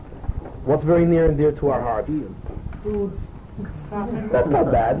What's very near and dear to our hearts? Food. That's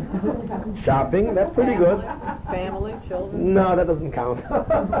not bad. Shopping, that's pretty good. Family, children. No, that doesn't count.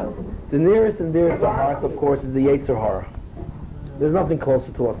 The nearest and dearest to our hearts, of course, is the Yetzer Hara. There's nothing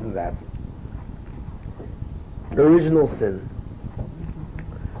closer to us than that. The original sin.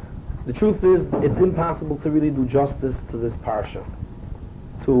 The truth is, it's impossible to really do justice to this parsha,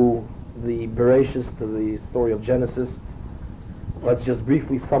 to the Bereshis, to the story of Genesis. Let's just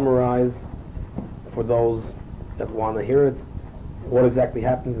briefly summarize, for those that want to hear it, what exactly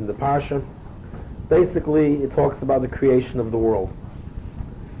happens in the parsha. Basically, it talks about the creation of the world.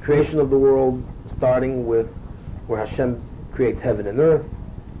 Creation of the world, starting with where Hashem creates heaven and earth.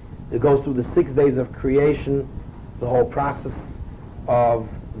 It goes through the 6 days of creation, the whole process of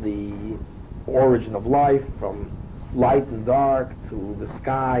the origin of life, from light and dark to the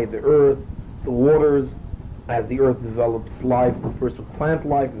sky, the earth, the waters, as the earth develops life, first with plant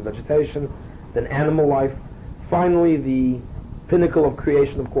life and vegetation, then animal life. Finally, the pinnacle of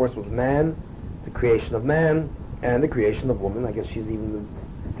creation, of course, was man, the creation of man, and the creation of woman. I guess she's even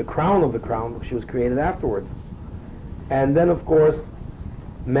the crown of the crown, because she was created afterwards. And then, of course,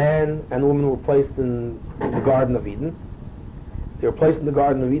 man and woman were placed in the Garden of Eden. They were placed in the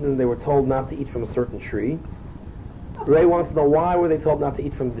Garden of Eden and they were told not to eat from a certain tree. Ray wants to know, why were they told not to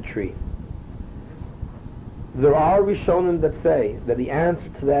eat from the tree? There are Rishonim that say that the answer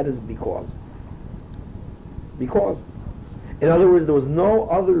to that is because. Because. In other words, there was no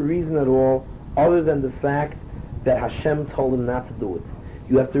other reason at all other than the fact that Hashem told them not to do it.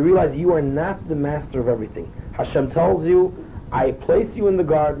 You have to realize you are not the master of everything. Hashem tells you, I place you in the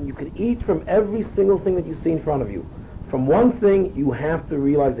garden, you can eat from every single thing that you see in front of you. From one thing, you have to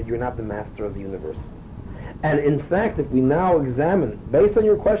realize that you're not the master of the universe. And in fact, if we now examine, based on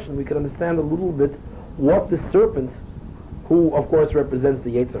your question, we can understand a little bit what the serpent, who of course represents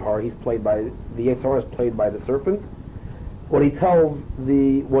the Yetzer Hara, the Yetzer Hara is played by the serpent, what he tells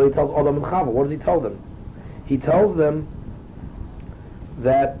Adam and Chava. What does he tell them? He tells them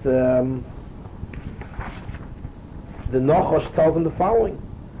that the Nachash tells them the following: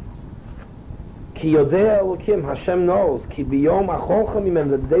 Ki yodea Elokim, Hashem knows, Ki biyom acholcha mimem,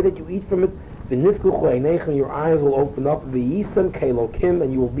 the day that you eat from it, v'nifkuchu einechem, your eyes will open up, v'yisem ke'Elokim,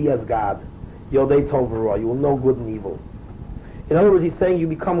 and you will be as God. Yodei tov v'ra, you will know good and evil. In other words, he's saying you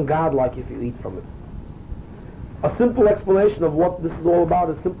become God-like if you eat from it. A simple explanation of what this is all about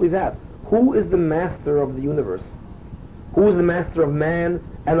is simply that. Who is the master of the universe? Who is the master of man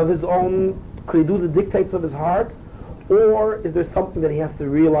and of his own? Could he do the dictates of his heart? Or is there something that he has to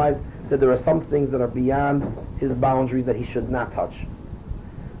realize that there are some things that are beyond his boundaries that he should not touch?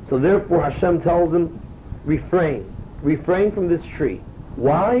 So therefore Hashem tells him, refrain from this tree.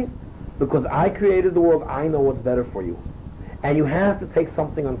 Why? Because I created the world, I know what's better for you. And you have to take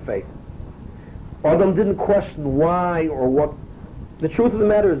something on faith. Adam didn't question why or what. The truth of the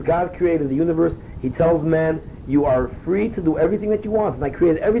matter is God created the universe. He tells man, you are free to do everything that you want, and I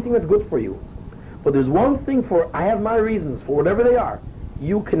created everything that's good for you. But there's one thing I have my reasons, for whatever they are,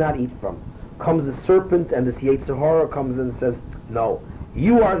 you cannot eat from. Comes the serpent and this Yetzer Hara comes in and says, no,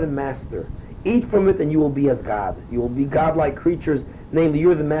 you are the master. Eat from it and you will be as God. You will be God-like creatures, namely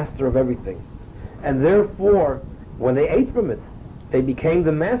you're the master of everything. And therefore, when they ate from it, they became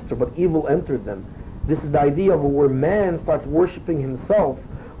the master, but evil entered them. This is the idea of where man starts worshiping himself,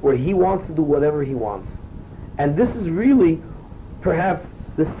 where he wants to do whatever he wants. And this is really, perhaps,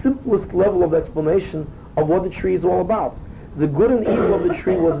 the simplest level of explanation of what the tree is all about. The good and evil of the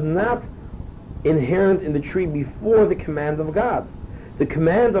tree was not inherent in the tree before the command of God. The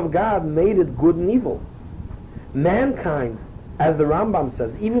command of God made it good and evil. Mankind, as the Rambam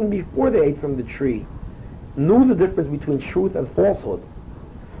says, even before they ate from the tree, knew the difference between truth and falsehood.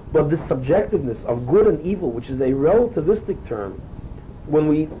 But this subjectiveness of good and evil, which is a relativistic term, when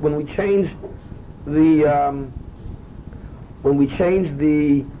we change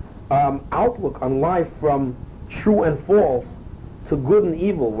the outlook on life from true and false to good and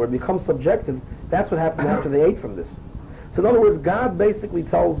evil, where it becomes subjective, that's what happened after they ate from this. So in other words, God basically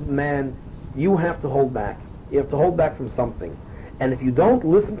tells man, you have to hold back. You have to hold back from something. And if you don't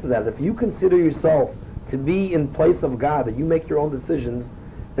listen to that, if you consider yourself to be in place of God, that you make your own decisions,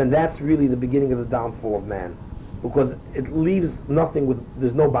 then that's really the beginning of the downfall of man. Because it leaves nothing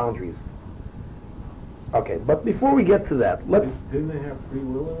there's no boundaries. Okay, but before we get to that, Didn't they have free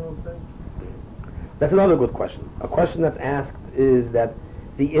will and all that? That's another good question. A question that's asked is that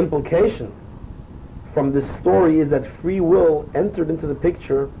the implication from this story is that free will entered into the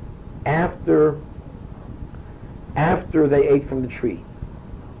picture after they ate from the tree.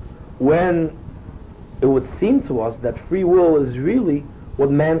 When it would seem to us that free will is really what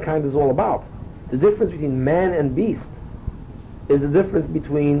mankind is all about. The difference between man and beast is the difference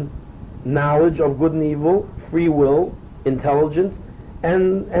between knowledge of good and evil, free will, intelligence,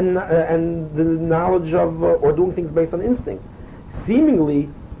 and the knowledge of or doing things based on instinct. Seemingly,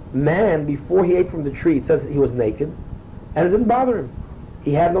 man, before he ate from the tree, it says that he was naked, and it didn't bother him.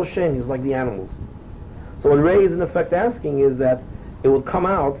 He had no shame. He was like the animals. So what Ray is in effect asking is that it would come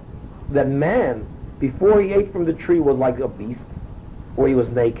out that man, before he ate from the tree, was like a beast, or he was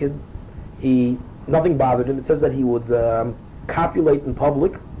naked. Nothing bothered him. It says that he would copulate in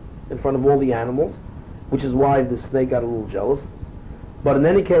public, in front of all the animals, which is why the snake got a little jealous. But in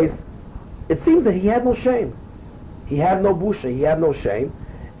any case, it seems that he had no shame. He had no busha, he had no shame.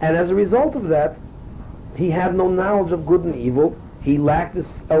 And as a result of that, he had no knowledge of good and evil. He lacked this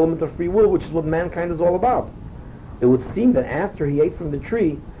element of free will, which is what mankind is all about. It would seem that after he ate from the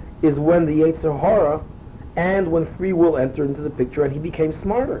tree is when the Yetzer Hara and when free will entered into the picture and he became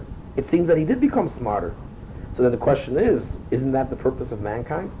smarter. It seems that he did become smarter. So then the question is, isn't that the purpose of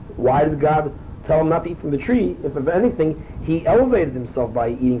mankind? Why did God tell him not to eat from the tree if anything, he elevated himself by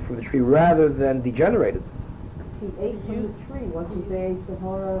eating from the tree rather than degenerated? He ate from the tree. Wasn't the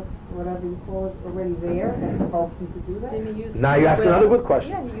Sahara, whatever you call it, already there? That helped him to do that? Now you ask another good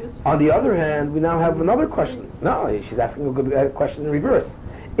question. Yeah, he used On the other hand, we now have another question. No, she's asking a good question in reverse.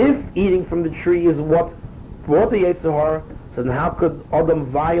 If eating from the tree is what brought the Yetzer Hara, so then how could Adam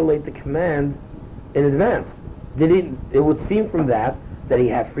violate the command in advance? It would seem from that he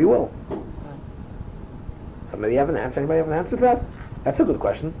had free will. Somebody have an answer? Anybody have an answer to that? That's a good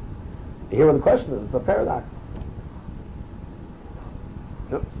question. You hear what the question is? It's a paradox.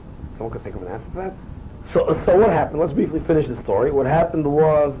 Nope. Someone could think of an answer to that. So what happened? Let's briefly finish the story. What happened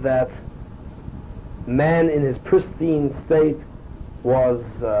was that man in his pristine state was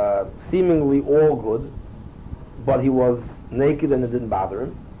seemingly all good, but he was naked and it didn't bother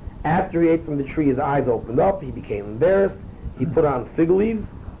him. After he ate from the tree, his eyes opened up, he became embarrassed, he put on fig leaves,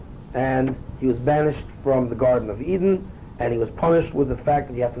 and he was banished from the Garden of Eden, and he was punished with the fact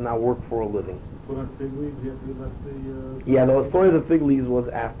that he had to now work for a living. Put on fig leaves after he left the... Yeah, the story of the fig leaves was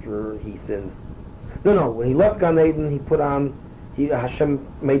after he sinned. No, when he left Gan Eden, he put on, Hashem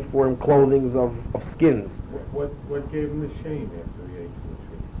made for him clothing of skins. What gave him the shame after he ate from the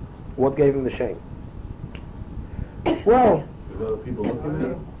tree? What gave him the shame? Well... Was other people looking at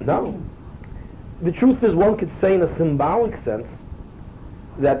him? No. The truth is, one could say in a symbolic sense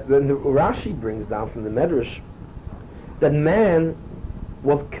that when the Rashi brings down from the Medrash that man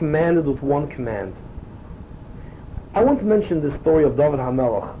was commanded with one command. I once mentioned the story of David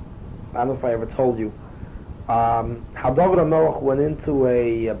HaMelech. I don't know if I ever told you. How David HaMelech went into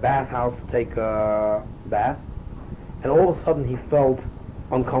a bathhouse to take a bath, and all of a sudden he felt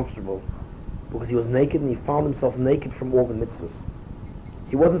uncomfortable because he was naked and he found himself naked from all the mitzvahs.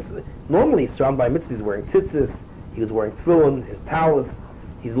 He wasn't normally surrounded by mitzvahs. He's wearing tzitzis, he was wearing tefillin, his talus,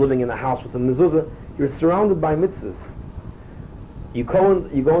 he's living in a house with a mezuzah. You're surrounded by mitzvahs. You go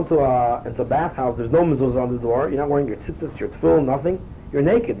into a bathhouse, there's no mezuzah on the door, you're not wearing your tzitzis, your tefillin, nothing. You're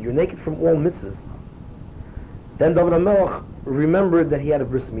naked from all mitzvahs. Then David HaMelech remembered that he had a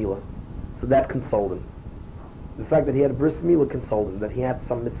bris milah, so that consoled him. The fact that he had a bris milah consoled him, that he had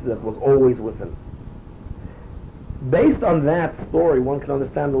some mitzvah that was always with him. Based on that story, one can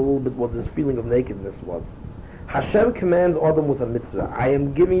understand a little bit what this feeling of nakedness was. Hashem commands Adam with a mitzvah. I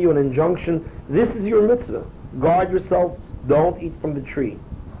am giving you an injunction. This is your mitzvah. Guard yourself. Don't eat from the tree.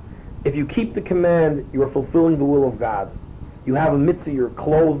 If you keep the command, you are fulfilling the will of God. You have a mitzvah. You're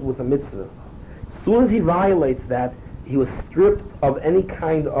clothed with a mitzvah. As soon as he violates that, he was stripped of any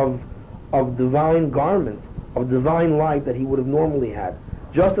kind of divine garment, of divine light that he would have normally had.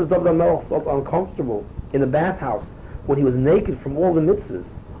 Just as David HaMelech felt uncomfortable in the bathhouse when he was naked from all the mitzvahs,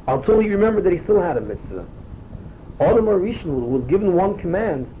 until he remembered that he still had a mitzvah. Adam HaRishon, who was given one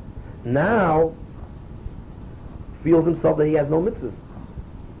command, now feels himself that he has no mitzvahs.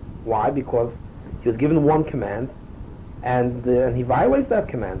 Why? Because he was given one command, and he violates that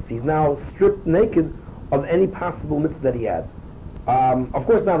command. So he's now stripped naked of any possible mitzvah that he had. Of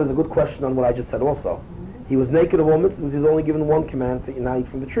course, now there's a good question on what I just said also. He was naked of all mitzvahs, he was only given one command to not eat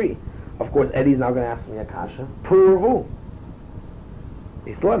from the tree. Of course, Eddie's now going to ask me a kasha. Purvu.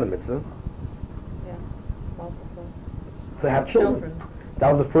 He still had a mitzvah. Yeah. Multiple. To have children.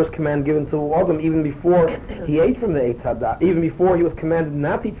 That was the first command given to Adam, even before he ate from the Eitz Hadas. Even before he was commanded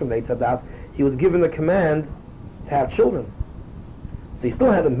not to eat from the Eitz Hadas, he was given the command to have children. So he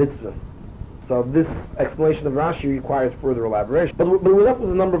still had a mitzvah. So this explanation of Rashi requires further elaboration. But we're left with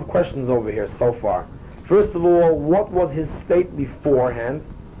a number of questions over here so far. First of all, what was his state beforehand?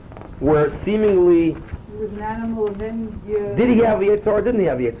 where seemingly, He was an animal, and then you... did he have the Yetzer Hara or didn't he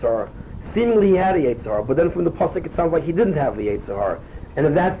have the Yetzer Hara? Seemingly he had a Yetzer Hara, but then from the Pasuk it sounds like he didn't have the Yetzer Hara. And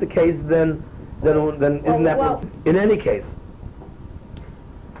if that's the case, then isn't that... well- In any case,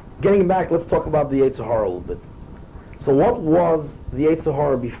 getting back, let's talk about the Yetzer Hara a little bit. So what was the Yetzer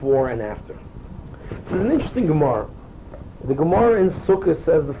Hara before and after? This is an interesting Gemara. The Gemara in Sukkah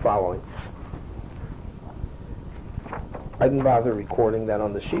says the following. I didn't bother recording that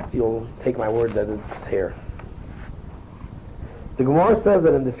on the sheet. You'll take my word that it's here. The Gemara says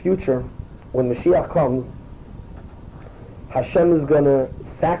that in the future, when Mashiach comes, Hashem is going to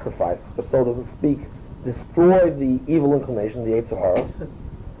sacrifice, or so to speak, destroy the evil inclination, the Yetzer Hara,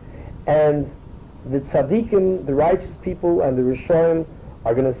 and the tzaddikim, the righteous people, and the Rishonim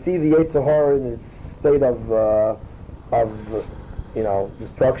are going to see the Yetzer Hara in its state of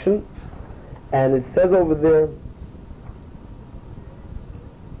destruction. And it says over there,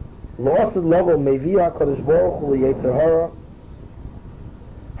 Lo'asad level mevi'ah Kadosh Baruch Hu Yetzer Hara.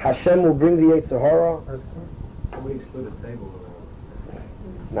 Hashem will bring the Yetzer Hara. Somebody split a table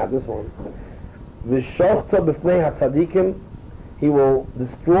around. Not this one. V'shochta b'fnei hatzadikim. He will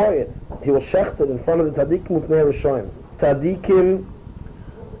destroy it. He will shecht it in front of the tzadikim b'fnei Rishonim. Tzadikim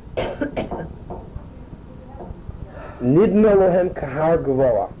nidme lohem kahar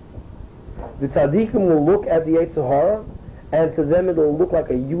gavoa. The tzadikim will look at the Yetzer Hara, and to them it will look like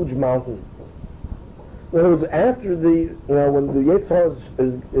a huge mountain. In other words, after when the Yetzer Hara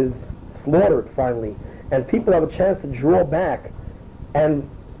is slaughtered finally, and people have a chance to draw back and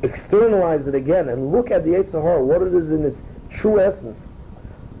externalize it again and look at the Yetzer Hara, what it is in its true essence,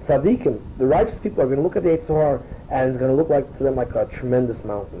 tzaddikim, the righteous people, are going to look at the Yetzer Hara, and it's going to look to them like a tremendous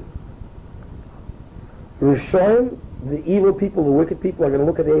mountain. Rishonim, the evil people, the wicked people, are going to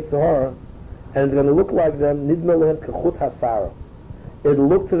look at the Yetzer Hara, and it's going to look like them, nidme lehem kechut hasara. It'll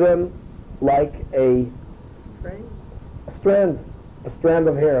look to them like a strand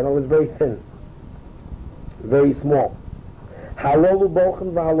of hair. In other words, very thin, very small. Halolu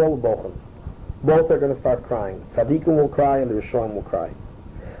bochen v'halolu bochen. Both are going to start crying. Tzaddikim will cry and the Rishonim will cry.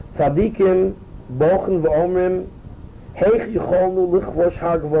 Tzaddikim bochen v'omrim heich yicholnu lichvosh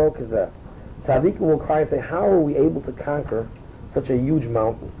har gvor kazeh. Tzaddikim will cry and say, how are we able to conquer such a huge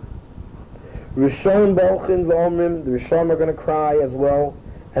mountain? Rishonim bochen v'omrim, the Rishonim are going to cry as well,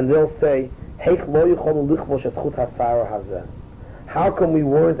 and they'll say, heich lo yicholnu lichvosh eschut hasara hazeh. How come we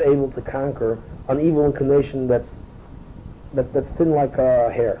weren't able to conquer an evil inclination that's thin like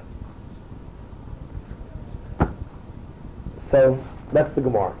a hair? So that's the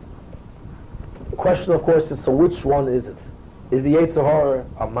Gemara. The question, of course, is, so which one is it? Is the Yetzer Hara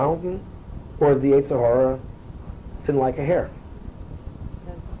a mountain, or is the Yetzer Hara thin like a hair?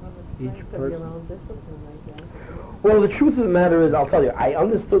 Each person. Well, the truth of the matter is, I'll tell you, I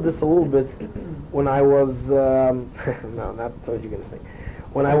understood this a little bit when I was, no, not what you're going to say.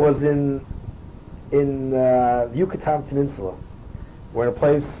 When I was in the Yucatan Peninsula, we're in a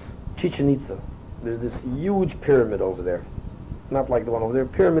place, Chichen Itza. There's this huge pyramid over there. Not like the one over there.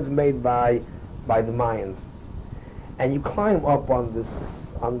 Pyramids made by the Mayans. And you climb up on this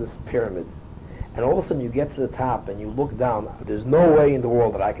pyramid, and all of a sudden you get to the top and you look down. There's no way in the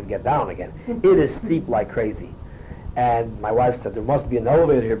world that I could get down again. It is steep like crazy. And my wife said, there must be an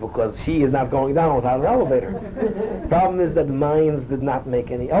elevator here, because she is not going down without an elevator. Problem is that the Mayans did not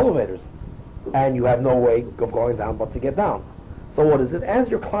make any elevators, and you have no way of going down but to get down. So what is it? As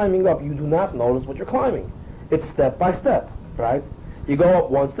you're climbing up, you do not notice what you're climbing. It's step by step, right? You go up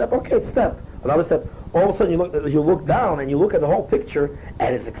one step, okay, step. Another step. All of a sudden you look down and you look at the whole picture,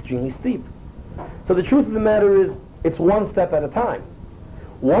 and it's extremely steep. So the truth of the matter is, it's one step at a time.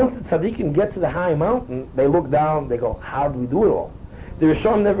 Once the tzaddikim get to the high mountain, they look down, they go, how do we do it all? The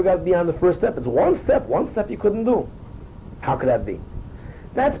Rishonim never got beyond the first step. It's one step you couldn't do. How could that be?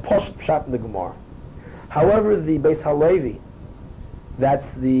 That's Pshat in the Gemara. However, the Beis Halevi, that's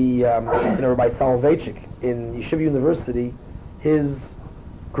the Rabbi Soloveitchik in Yeshiva University, his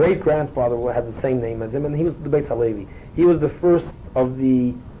great-grandfather had the same name as him, and he was the Beis Halevi. He was the first of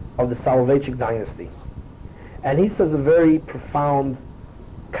the Soloveitchik dynasty. And he says a very profound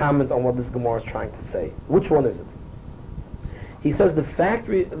comment on what this Gemara is trying to say. Which one is it? He says the fact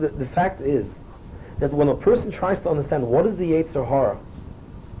is that when a person tries to understand what is the Yetzer Hara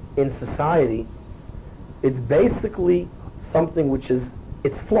in society, it's basically something which is,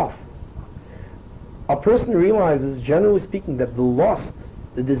 it's fluff. A person realizes, generally speaking, that the lust,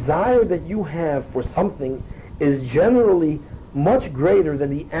 the desire that you have for something is generally much greater than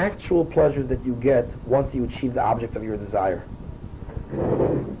the actual pleasure that you get once you achieve the object of your desire.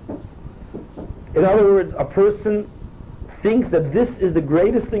 In other words, a person thinks that this is the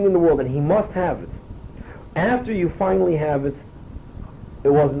greatest thing in the world and he must have it. After you finally have it, it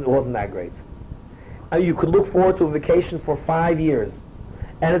wasn't that great. You could look forward to a vacation for 5 years,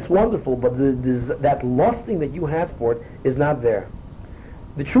 and it's wonderful, but that lusting that you had for it is not there.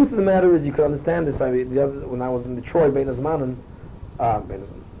 The truth of the matter is, you can understand this. When I was in Detroit, Bein Hazmanim,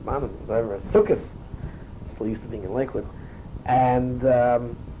 whatever, Sukkot, still used to being in Lakewood, and I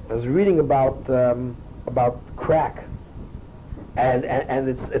was reading about crack, and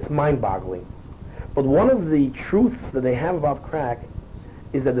it's mind-boggling. But one of the truths that they have about crack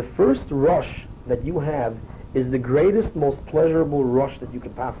is that the first rush that you have is the greatest, most pleasurable rush that you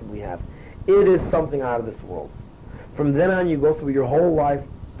could possibly have. It is something out of this world. From then on, you go through your whole life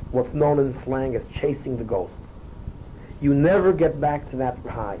what's known in slang as chasing the ghost. You never get back to that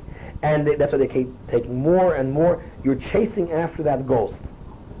high. And that's why they keep taking more and more. You're chasing after that ghost.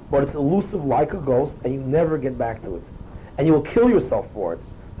 But it's elusive like a ghost, and you never get back to it. And you will kill yourself for it,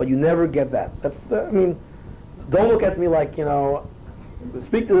 but you never get that. That's, don't look at me like,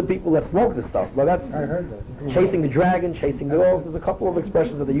 speak to the people that smoke this stuff. But that's I heard that. chasing the dragon, chasing the ghost. There's a couple of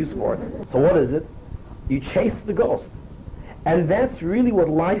expressions that they use for it. So what is it? You chase the ghost. And that's really what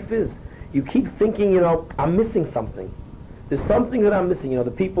life is. You keep thinking, I'm missing something. There's something that I'm missing. The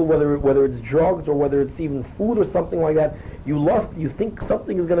people, whether it's drugs or whether it's even food or something like that, you think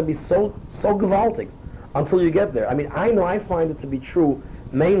something is going to be so gewaltig until you get there. I find it to be true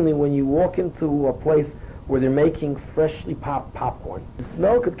mainly when you walk into a place where they're making freshly popped popcorn. The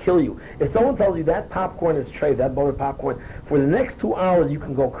smell could kill you. If someone tells you that popcorn is treif, that buttered popcorn, for the next 2 hours you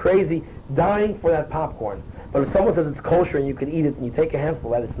can go crazy dying for that popcorn. But if someone says it's kosher and you can eat it and you take a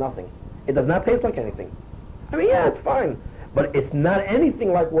handful, that is nothing. It does not taste like anything. Yeah, it's fine. But it's not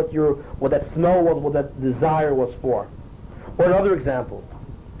anything like what that smell was, what that desire was for. Or another example,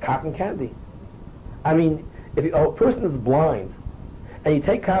 cotton candy. If a person is blind, and you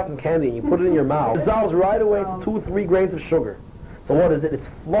take cotton candy and you put it in your mouth, it dissolves right away to 2 or 3 grains of sugar. So what is it? It's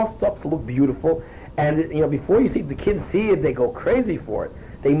fluffed up to look beautiful, and before you see the kids see it, they go crazy for it.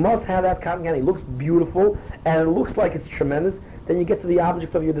 They must have that cotton candy. It looks beautiful, and it looks like it's tremendous. Then you get to the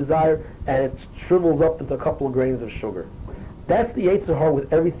object of your desire, and it shrivels up into a couple of grains of sugar. That's the Yetzer Hara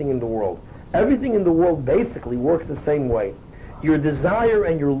with everything in the world. Everything in the world basically works the same way. Your desire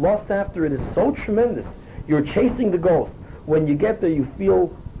and your lust after it is so tremendous. You're chasing the ghost. When you get there, you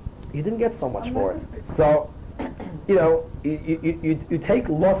feel you didn't get so much for it. So, you take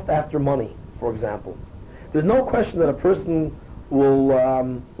lust after money, for example. There's no question that a person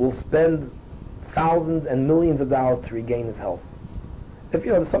will spend thousands and millions of dollars to regain his health. If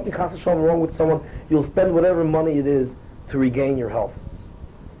there's something constitutional wrong with someone, you'll spend whatever money it is to regain your health.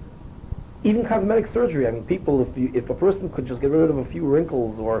 Even cosmetic surgery. People, if a person could just get rid of a few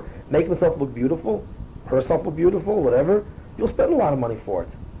wrinkles or make himself look beautiful, herself look beautiful, whatever, you'll spend a lot of money for it.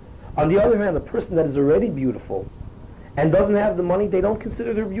 On the other hand, a person that is already beautiful and doesn't have the money, they don't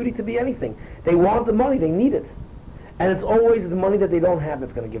consider their beauty to be anything. They want the money, they need it. And it's always the money that they don't have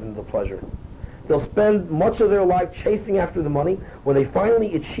that's going to give them the pleasure. They'll spend much of their life chasing after the money. When they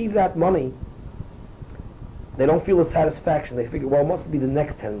finally achieve that money, they don't feel the satisfaction. They figure, well, it must be the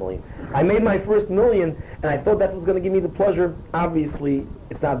next 10 million. I made my first million, and I thought that was going to give me the pleasure. Obviously,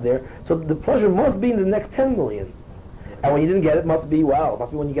 it's not there. So the pleasure must be in the next 10 million. And when you didn't get it, it must be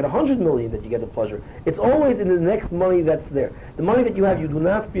when you get 100 million that you get the pleasure. It's always in the next money that's there. The money that you have, you do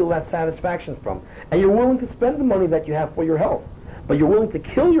not feel that satisfaction from. And you're willing to spend the money that you have for your health. But you're willing to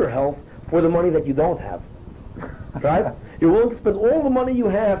kill your health for the money that you don't have. Right? You're willing to spend all the money you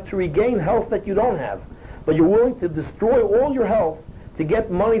have to regain health that you don't have. But you're willing to destroy all your health to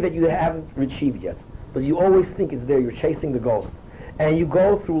get money that you haven't achieved yet. But you always think it's there. You're chasing the ghost. And you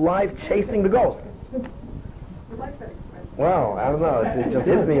go through life chasing the ghost. Well, I don't know. It just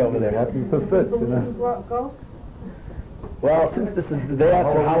hit me over there. Ghost? Well, since this is the day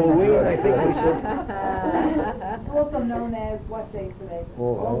after Halloween, I think we should... It's also known as what day today?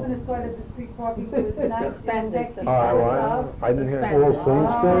 Open is quite at the street parking for the night. I didn't hear it. All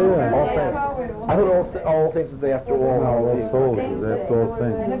Saints Day? All Saints. I thought All Saints is the day after All Hallows Eve. All Souls, that's All I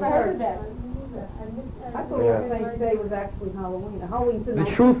Saints. never heard of that. I thought All Saints Day was actually Halloween. Halloween's the The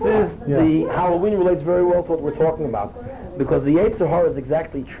night truth before. is, the Halloween relates very well to what we're talking about. Because the Yetzer Hara is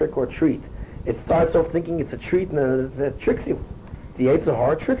exactly trick or treat. It starts off thinking it's a treat and then it tricks you. The Yetzer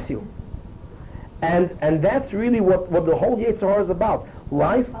Hara tricks you. And that's really what the whole Yetzer Hara is about.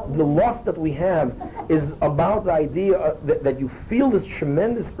 Life, the lust that we have, is about the idea that you feel this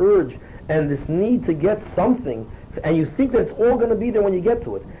tremendous urge and this need to get something, and you think that it's all going to be there when you get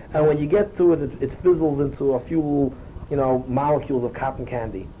to it. And when you get to it, it fizzles into a few molecules of cotton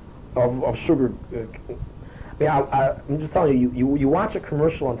candy, of sugar. Yeah, I'm just telling you, you watch a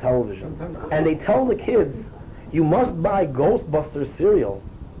commercial on television, and they tell the kids, you must buy Ghostbusters cereal.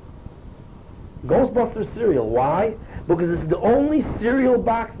 Ghostbusters cereal. Why? Because it's the only cereal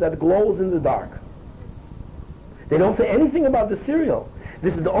box that glows in the dark. They don't say anything about the cereal.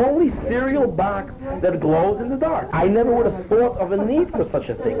 This is the only cereal box that glows in the dark. I never would have thought of a need for such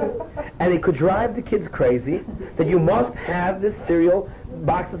a thing. And it could drive the kids crazy that you must have this cereal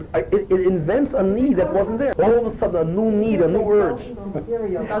box. It invents a need that wasn't there. All of a sudden, a new need, a new urge.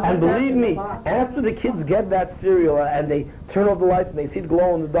 And believe me, after the kids get that cereal and they turn off the lights and they see it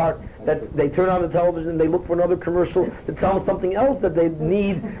glow in the dark, that they turn on the television and they look for another commercial to tell them something else that they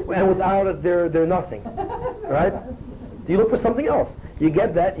need, and without it, they're nothing. Right? You look for something else. You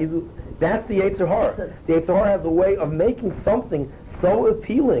get that. That's the Yetzer Hara. The Yetzer Hara has a way of making something so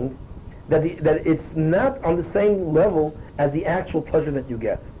appealing that it's not on the same level as the actual pleasure that you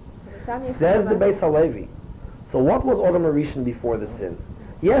get. Says the Beis Halevi. So what was Adam HaRishon before the sin?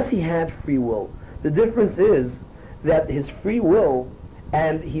 Yes, he had free will. The difference is that his free will,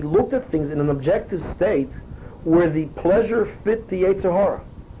 and he looked at things in an objective state where the pleasure fit the Yetzer Hara.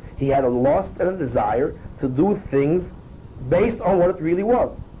 He had a lust and a desire to do things based on what it really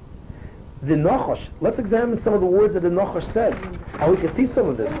was. The Nachash, let's examine some of the words that the Nachash said, and we can see some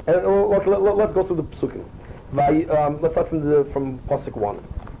of this. And let's go through the psukim. Let's start from Pasuk 1.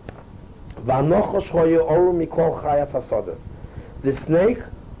 V'anochash hoye oru mikol chayat hasada. The snake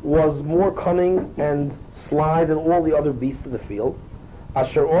was more cunning and sly than all the other beasts of the field.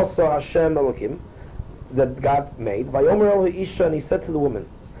 Asher also Hashem Elokim, that God made. Vayomer el Isha, and he said to the woman,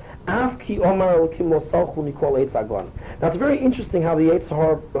 Af ki omar Elokim lo salchu mikol eitz hagon. Now it's very interesting how the Yetzer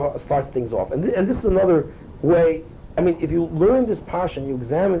Hara starts things off. And this is another way, I mean, if you learn this parsha and you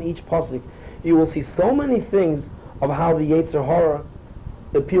examine each pasuk, you will see so many things of how the Yetzer Hara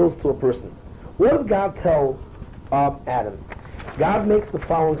appeals to a person. What did God tell Adam? God makes the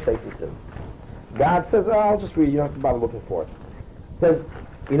following statement to him. God says, I'll just read it, you don't have to bother looking for it. He says,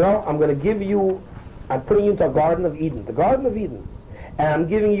 I'm going to give you, I'm putting you into a Garden of Eden, the Garden of Eden, and I'm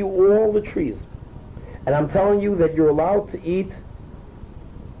giving you all the trees. And I'm telling you that you're allowed to eat,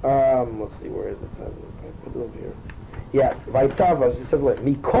 let's see, where is it? I put it over here. Yeah, Vaitzavas, it says,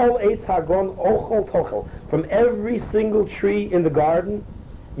 Mikol eitz hagon ochol tochel. From every single tree in the garden,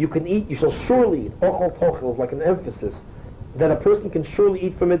 you can eat, you shall surely eat. Ochol tochel is like an emphasis that a person can surely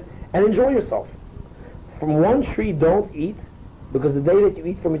eat from it and enjoy yourself. From one tree, don't eat, because the day that you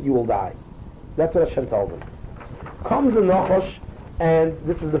eat from it, you will die. That's what Hashem told him. Comes the Nachash, and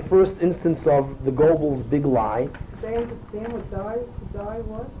this is the first instance of the Goebel's big lie. They understand what die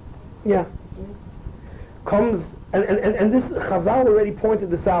was? Yeah. Comes, and this, Chazal already pointed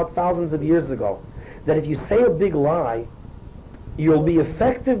this out thousands of years ago, that if you say a big lie, you'll be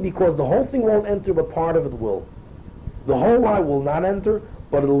effective because the whole thing won't enter, but part of it will. The whole lie will not enter,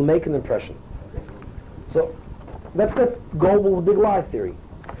 but it'll make an impression. So, that's Goebel's big lie theory.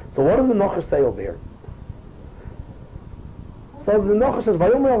 So what does the Nachash say over here? So the Nachash says,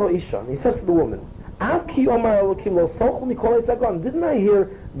 Vayomer el Isha, he says to the woman, Ki omar Elokim lo sochel mikol eitz hagon. Didn't I hear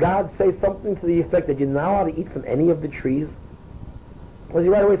God say something to the effect that you're not allowed to eat from any of the trees? Well, he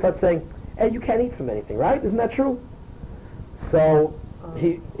right away starts saying, hey, you can't eat from anything, right? Isn't that true? So,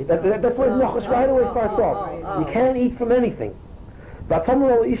 that's where Nachash right away starts off. You can't eat from anything.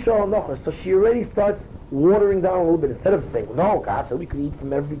 Vatomer el Isha al Nachash, so she already starts watering down a little bit. Instead of saying, no, God said we could eat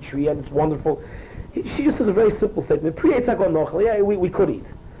from every tree and it's wonderful. She just says a very simple statement. Yeah, we could eat.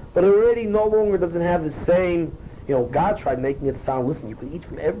 But it already no longer doesn't have the same, God tried making it sound, listen, you could eat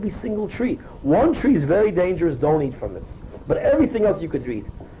from every single tree. One tree is very dangerous, don't eat from it. But everything else you could eat.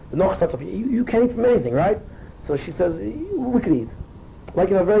 The Nachash starts off, you can't eat from anything, right? So she says, we could eat. Like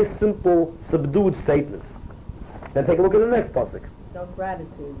in a very simple, subdued statement. Then take a look at the next pasuk. No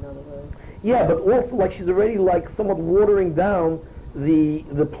gratitude, in other words. Yeah, but also like she's already like somewhat watering down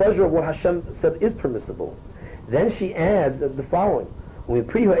the pleasure of what Hashem said is permissible. Then she adds the following: but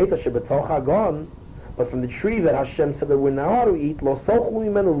from the tree that Hashem said that we're not allowed to eat,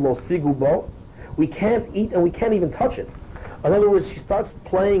 we can't eat and we can't even touch it. In other words, she starts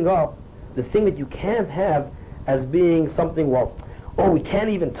playing up the thing that you can't have as being something, we can't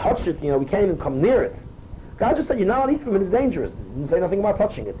even touch it, we can't even come near it. God just said you're not allowed to eat from it, it's dangerous. He didn't say nothing about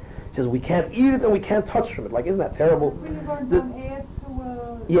touching it. He says we can't eat it and we can't touch from it. Like, isn't that terrible?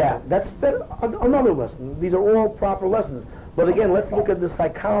 Yeah, that's another lesson. These are all proper lessons. But again, let's look at the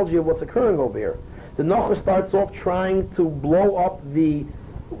psychology of what's occurring over here. The Nachash starts off trying to blow up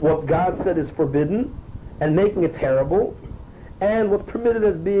what God said is forbidden and making it terrible, and what's permitted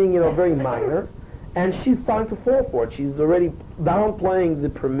as being, very minor. And she's starting to fall for it. She's already downplaying the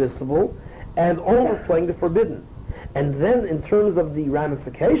permissible and overplaying the forbidden. And then in terms of the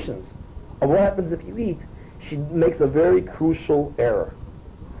ramifications of what happens if you eat, she makes a very crucial error.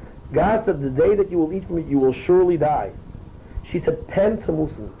 God said, the day that you will eat from it, you will surely die. She said, pen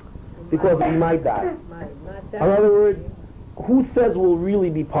tamusin, because we might die. In other words, who says we'll really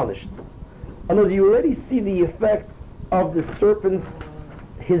be punished? In other words, you already see the effect of the serpent's,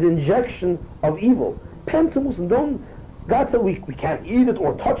 his injection of evil. Pen tamusin, don't, God said we can't eat it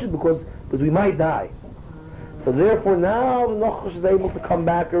or touch it because we might die. So therefore now the Nachash is able to come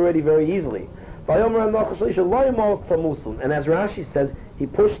back already very easily. And as Rashi says, he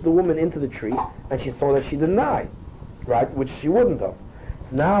pushed the woman into the tree and she saw that she didn't die, right, which she wouldn't have.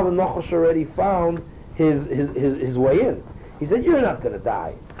 So now the Nachash already found his way in. He said, you're not going to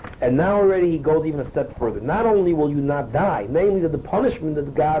die. And now already he goes even a step further. Not only will you not die, namely that the punishment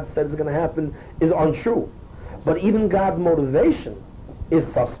that God said is going to happen is untrue, but even God's motivation is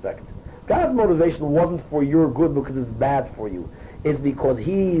suspect. God's motivation wasn't for your good because it's bad for you. It's because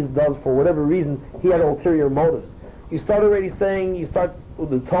he does, for whatever reason, he had ulterior motives. You start already saying, you start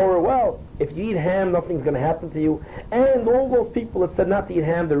with the Torah, well, if you eat ham, nothing's going to happen to you. And all those people that said not to eat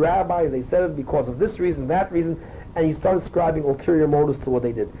ham, the rabbis, they said it because of this reason, that reason, and you start ascribing ulterior motives to what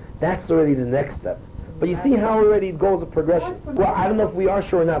they did. That's already the next step. But you see how already it goes a progression. Well, I don't know if we are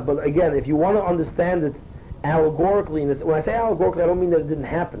sure or not, but again, if you want to understand it allegorically, when I say allegorically, I don't mean that it didn't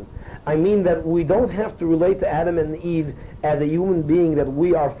happen. I mean that we don't have to relate to Adam and Eve as a human being that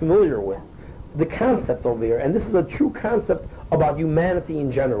we are familiar with. The concept over here, and this is a true concept about humanity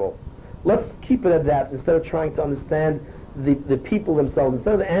in general. Let's keep it at that instead of trying to understand the people themselves.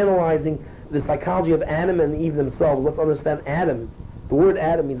 Instead of analyzing the psychology of Adam and Eve themselves, let's understand Adam. The word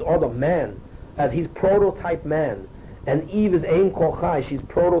Adam means Adam, man, as he's prototype man. And Eve is Ein Kol Chai, she's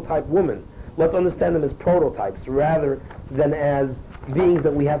prototype woman. Let's understand them as prototypes rather than as beings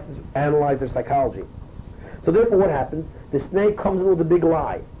that we have to analyze their psychology. So therefore what happens? The snake comes in with a big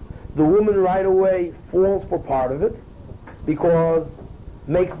lie. The woman right away falls for part of it because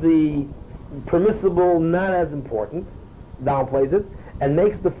makes the permissible not as important, downplays it, and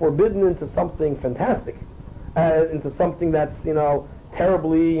makes the forbidden into something fantastic, into something that's,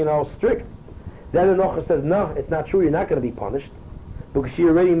 terribly, strict. Then the Noach says, no, it's not true, you're not going to be punished, because she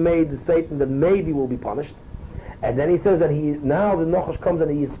already made the statement that maybe will be punished. And then he says that now the Noach comes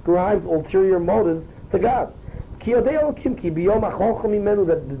and he ascribes ulterior motives to God. That the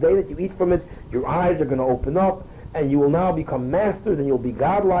day that you eat from it, your eyes are going to open up, and you will now become masters, and you'll be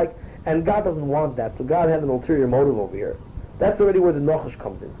godlike, and God doesn't want that, so God has an ulterior motive over here. That's already where the Noach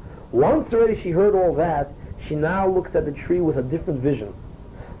comes in. Once already she heard all that, she now looks at the tree with a different vision.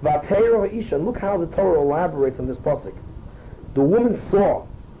 And look how the Torah elaborates on this pasuk. The woman saw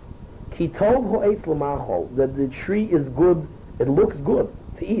that the tree is good, it looks good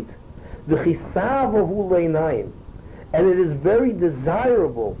to eat. And it is very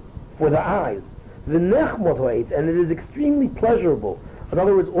desirable for the eyes. And it is extremely pleasurable. In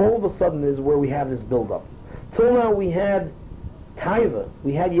other words, all of a sudden is where we have this build-up. Till now we had taiva,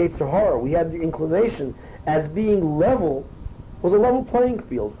 we had yetzer hara, we had the inclination as being level, was a level playing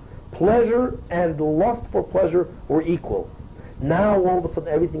field. Pleasure and the lust for pleasure were equal. Now all of a sudden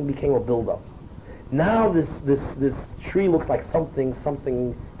everything became a build-up. Now this tree looks like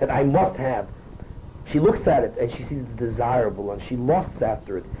something that I must have. She looks at it and she sees it's desirable and she lusts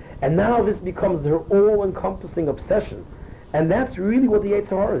after it. And now this becomes her all-encompassing obsession. And that's really what the yetzer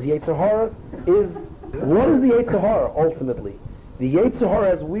hara is. The yetzer hara is, what is the yetzer hara ultimately? The yetzer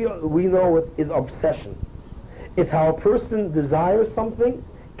hara, as we know it, is obsession. It's how a person desires something,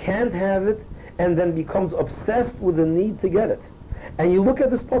 can't have it, and then becomes obsessed with the need to get it. And you look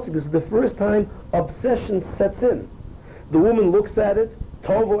at this pasuk, this is the first time obsession sets in. The woman looks at it,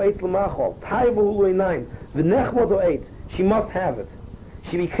 tovo eit l'machol, taivo hu'leinaim, v'nechmod eit, she must have it.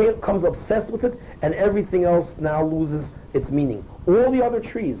 She becomes obsessed with it, and everything else now loses its meaning. All the other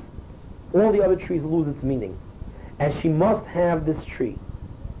trees lose its meaning. And she must have this tree,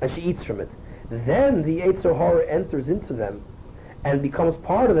 and she eats from it. Then the yetzer hara enters into them, and becomes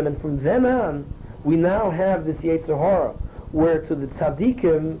part of them, and from then on, we now have this yetzer hara, where to the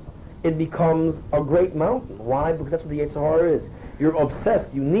tzaddikim, it becomes a great mountain. Why? Because that's what the yetzer hara is. You're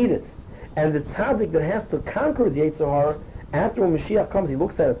obsessed, you need it. And the tzaddik that has to conquer the yetzer hara, after when Mashiach comes, he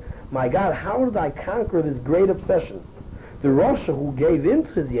looks at it, my God, how did I conquer this great obsession? The Rasha who gave in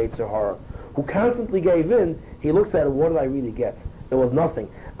to his yetzer hara, who constantly gave in, he looks at it, what did I really get? There was nothing.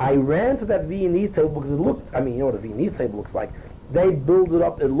 I ran to that Viennese table because it looked, you know what a Viennese table looks like. They build it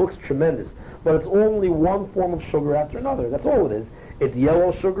up, it looks tremendous. But it's only one form of sugar after another. That's all it is. It's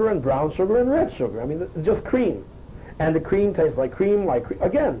yellow sugar and brown sugar and red sugar. It's just cream. And the cream tastes like cream,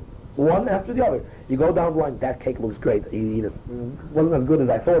 again. one after the other. You go down the line, that cake looks great. You eat it. Wasn't as good as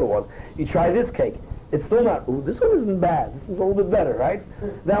I thought it was. You try this cake. It's still not, ooh, this one isn't bad. This is a little bit better, right?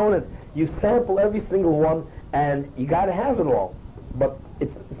 That one is, you sample every single one, and you got to have it all. But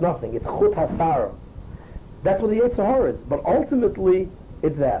it's nothing. It's chut hasara. That's what the Yetzer Hara is. But ultimately,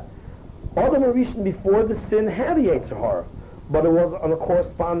 it's that. Adam HaRishon before the sin had a Yetzer Hara, but it was on a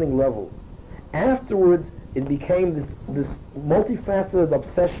corresponding level. Afterwards, it became this multifaceted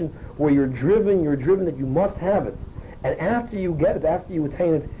obsession where you're driven that you must have it. And after you get it, after you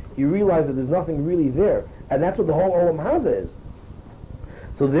attain it, you realize that there's nothing really there. And that's what the whole Olam Hazeh is.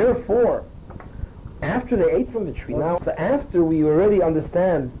 So therefore, after they ate from the tree, so after we already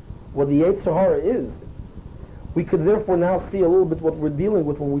understand what the Yetzer Hara is, we could therefore now see a little bit what we're dealing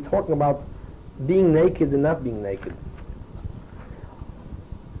with when we're talking about being naked and not being naked.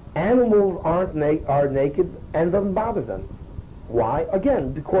 Animals are naked and doesn't bother them. Why?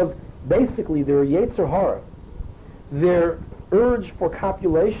 Again, because basically their Yetzer Hara, their urge for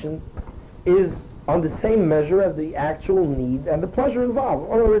copulation is on the same measure as the actual need and the pleasure involved.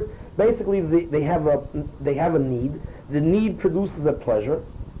 In other words, basically they have a need. The need produces a pleasure,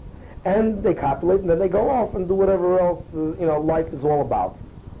 and they copulate, and then they go off and do whatever else life is all about.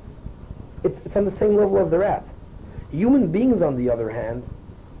 It's on the same level as they're at. Human beings, on the other hand,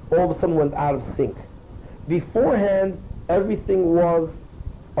 all of a sudden went out of sync. Beforehand, everything was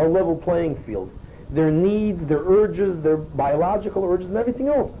a level playing field. Their needs, their urges, their biological urges, and everything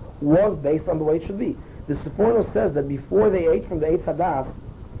else was based on the way it should be. The Seforno says that before they ate from the Eitz Hadas,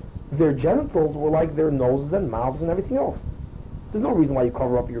 their genitals were like their noses and mouths and everything else. There's no reason why you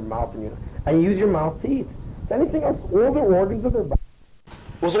cover up your mouth and use your mouth to eat. It's anything else, all the organs of their body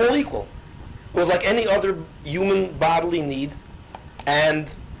was all equal. It was like any other human bodily need, and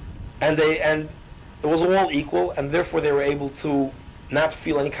it was all equal, and therefore they were able to not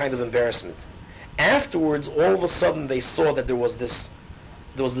feel any kind of embarrassment. Afterwards, all of a sudden, they saw that there was this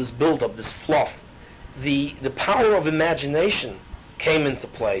build-up, this fluff. The power of imagination came into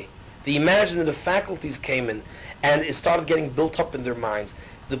play. The imaginative faculties came in, and it started getting built up in their minds.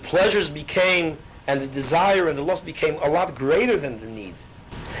 The pleasures became, and the desire and the lust became a lot greater than the need.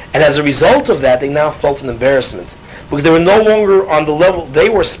 And as a result of that, they now felt an embarrassment, because they were no longer on the level. They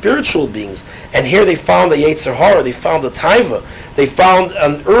were spiritual beings, and here they found a Yetzer Hara, they found a taiva, they found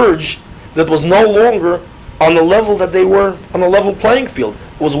an urge that was no longer on the level that they were on a level playing field.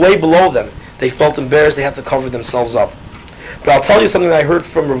 It was way below them. They felt embarrassed. They had to cover themselves up. But I'll tell you something that I heard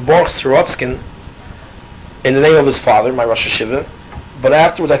from Rav Baruch Sorotskin in the name of his father, my Rosh Hashiva. But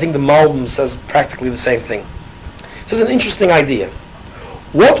afterwards, I think the Malbim says practically the same thing. This is an interesting idea.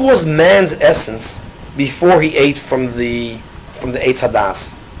 What was man's essence before he ate from the Eitz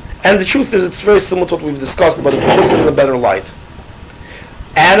Hadas? And the truth is, it's very similar to what we've discussed, but it puts it in a better light.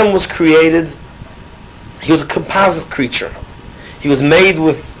 Adam was created, he was a composite creature. He was made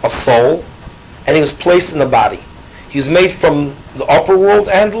with a soul, and he was placed in a body. He was made from the upper world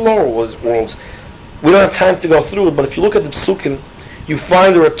and the lower worlds. We don't have time to go through it, but if you look at the Psukim, you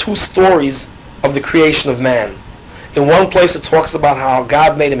find there are two stories of the creation of man. In one place it talks about how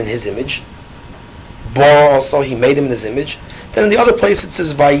God made him in his image. Bara also, he made him in his image. Then in the other place it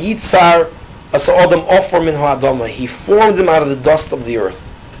says, Vayitzar asa Adam ofer min ha'adama. He formed him out of the dust of the earth.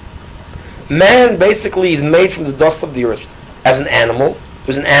 Man basically is made from the dust of the earth as an animal. It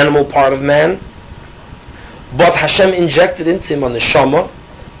was an animal part of man. But Hashem injected into him a neshama,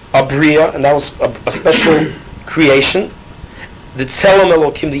 a bria, and that was a special creation. The Tzelem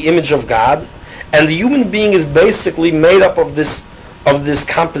Elokim, the image of God. And the human being is basically made up of this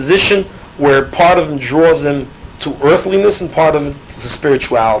composition where part of him draws him to earthliness and part of it to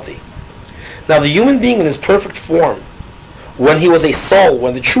spirituality. Now the human being in his perfect form, when he was a soul,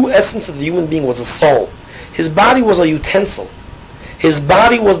 when the true essence of the human being was a soul, his body was a utensil. His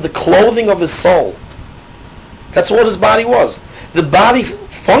body was the clothing of his soul. That's what his body was. The body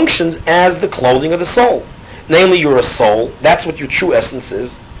functions as the clothing of the soul. Namely, you're a soul. That's what your true essence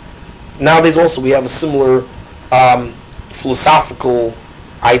is. Nowadays also we have a similar philosophical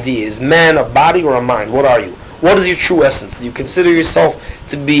idea. Is man a body or a mind? What are you? What is your true essence? Do you consider yourself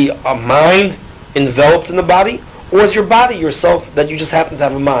to be a mind enveloped in the body? Or is your body yourself that you just happen to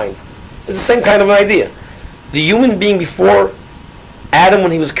have a mind? It's the same kind of an idea. The human being before Adam,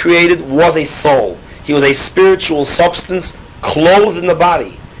 when he was created, was a soul. He was a spiritual substance clothed in the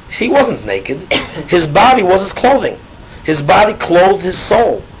body. He wasn't naked. His body was his clothing. His body clothed his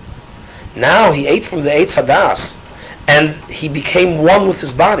soul. Now he ate from the Eitz Hadas, and he became one with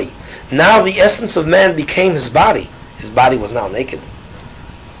his body. Now the essence of man became his body. His body was now naked.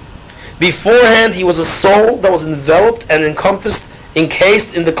 Beforehand, he was a soul that was enveloped and encompassed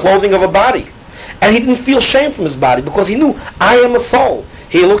encased in the clothing of a body. And he didn't feel shame from his body because he knew, I am a soul.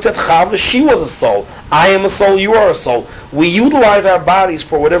 He looked at Chava, she was a soul. I am a soul, you are a soul. We utilize our bodies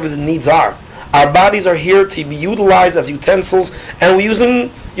for whatever the needs are. Our bodies are here to be utilized as utensils, and we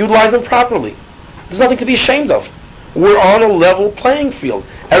utilize them properly. There's nothing to be ashamed of. We're on a level playing field.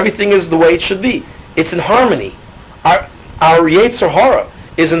 Everything is the way it should be. It's in harmony. Our Yetzer Hara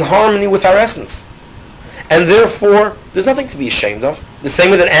is in harmony with our essence. And therefore, there's nothing to be ashamed of. The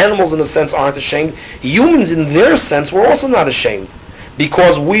same way that animals in a sense aren't ashamed, humans in their sense, we're also not ashamed.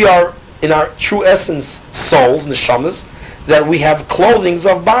 Because we are, in our true essence, souls, neshamas, that we have clothings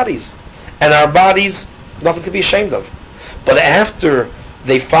of bodies. And our bodies, nothing to be ashamed of. But after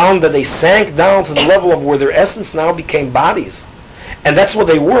they found that they sank down to the level of where their essence now became bodies, and that's what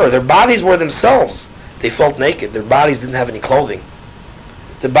they were. Their bodies were themselves. They felt naked. Their bodies didn't have any clothing.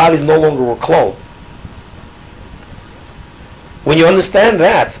 Their bodies no longer were clothed. When you understand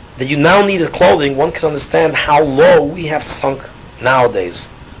that you now needed clothing, one can understand how low we have sunk nowadays.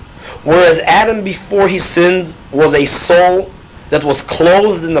 Whereas Adam, before he sinned, was a soul that was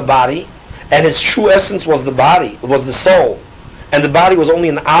clothed in the body, and his true essence was the body, was the soul, and the body was only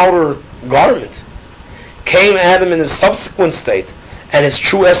an outer garment. Came Adam in his subsequent state, and his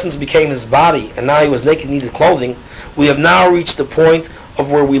true essence became his body, and now he was naked and needed clothing. We have now reached the point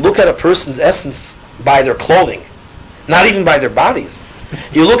of where we look at a person's essence by their clothing, not even by their bodies.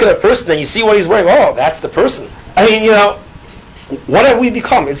 You look at a person and you see what he's wearing, oh, that's the person. I mean, what have we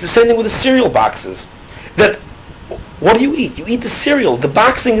become? It's the same thing with the cereal boxes. That, what do you eat? You eat the cereal. The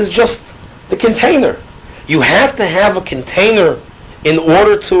boxing is just the container. You have to have a container in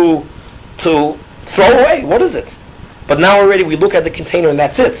order to throw away. What is it? But now already we look at the container and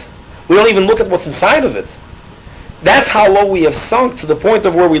that's it. We don't even look at what's inside of it. That's how low we have sunk, to the point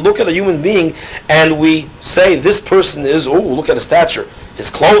of where we look at a human being and we say, this person is, oh, look at his stature, his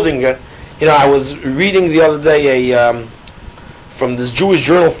clothing. I was reading the other day from this Jewish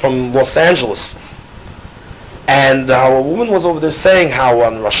journal from Los Angeles, and a woman was over there saying how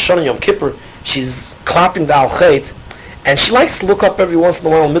on Rosh Hashanah Yom Kippur, she's clapping the Al-Chet, and she likes to look up every once in a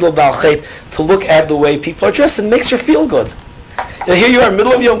while in the middle of the Al-Chet to look at the way people are dressed. It makes her feel good. Here you are in the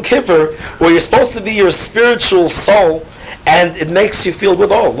middle of Yom Kippur, where you're supposed to be your spiritual soul, and it makes you feel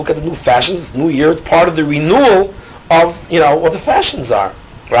good. Oh, look at the new fashions, it's New Year, it's part of the renewal of, what the fashions are.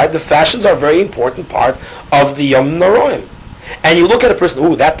 Right? The fashions are a very important part of the Yom Noraim. And you look at a person,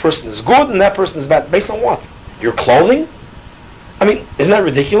 ooh, that person is good and that person is bad. Based on what? Your clothing? I mean, isn't that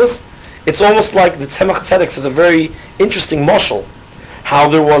ridiculous? It's almost like the Tzemach Tzedek says a very interesting mashal. How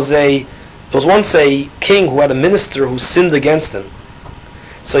there was once a king who had a minister who sinned against him.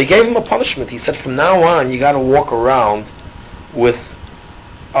 So he gave him a punishment. He said, from now on, you got to walk around with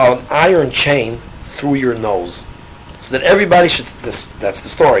an iron chain through your nose. So that everybody should, that's the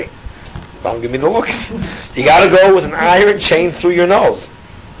story. Don't give me the looks. You got to go with an iron chain through your nose.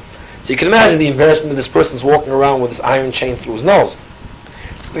 So you can imagine the embarrassment of this person's walking around with this iron chain through his nose.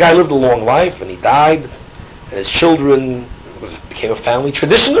 So the guy lived a long life, and he died, and his children, became a family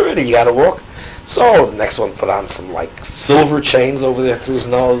tradition already. You got to walk. So the next one put on some silver chains over there through his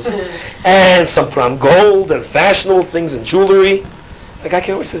nose, and some put on gold and fashionable things and jewelry. The guy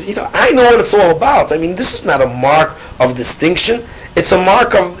always says, I know what it's all about. I mean, this is not a mark of distinction. It's a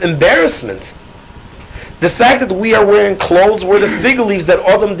mark of embarrassment. The fact that we are wearing clothes were the fig leaves that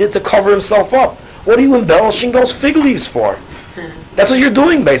Adam did to cover himself up. What are you embellishing those fig leaves for? That's what you're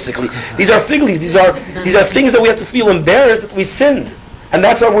doing, basically. These are fig leaves. These are things that we have to feel embarrassed that we sinned. And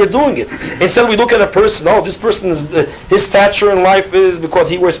that's how we're doing it. Instead we look at a person, oh, this person is, his stature in life is because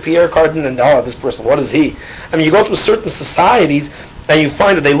he wears Pierre Cardin, and oh, this person, what is he? I mean, you go through certain societies, and you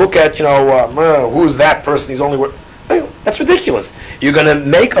find that they look at, who's that person? He's only that's ridiculous. You're going to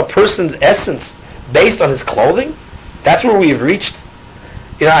make a person's essence based on his clothing? That's where we've reached.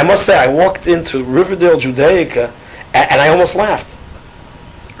 I must say, I walked into Riverdale, Judaica, and I almost laughed.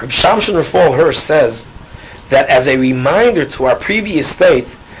 Reb Shamshon Raphael Hirsch says that as a reminder to our previous state,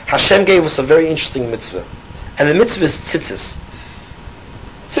 Hashem gave us a very interesting mitzvah. And the mitzvah is tzitzis.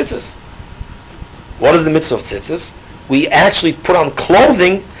 Tzitzis. What is the mitzvah of tzitzis? We actually put on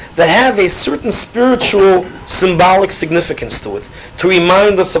clothing that have a certain spiritual, symbolic significance to it, to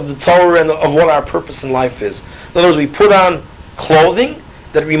remind us of the Torah and of what our purpose in life is. In other words, we put on clothing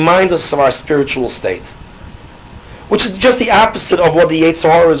that remind us of our spiritual state, which is just the opposite of what the Yetzer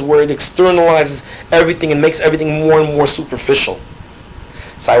Hara is, where it externalizes everything and makes everything more and more superficial.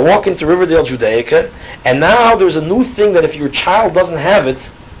 So I walk into Riverdale, Judaica, and now there's a new thing that if your child doesn't have it,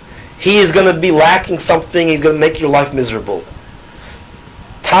 he is going to be lacking something, he's going to make your life miserable.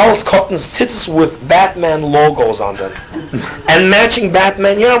 Talis Cotton's tzitzis with Batman logos on them, and matching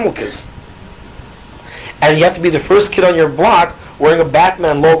Batman yarmulkes. And you have to be the first kid on your block wearing a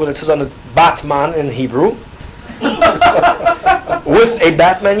Batman logo that says on it Batman in Hebrew, with a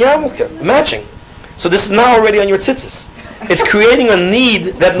Batman yarmulke, matching. So this is now already on your tzitzis. It's creating a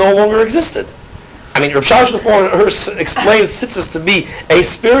need that no longer existed. I mean, Reb Shlomo explains tzitzis to be a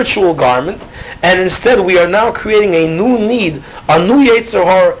spiritual garment, and instead we are now creating a new need, a new Yetzer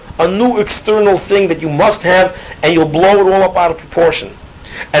Hara, a new external thing that you must have, and you'll blow it all up out of proportion.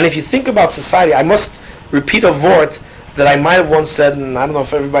 And if you think about society, I must repeat a vort that I might have once said, and I don't know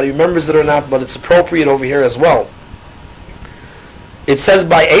if everybody remembers it or not, but it's appropriate over here as well. It says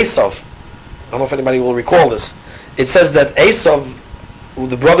by Esav, I don't know if anybody will recall this, it says that Esav,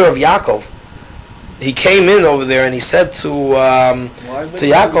 the brother of Yaakov, he came in over there and he said to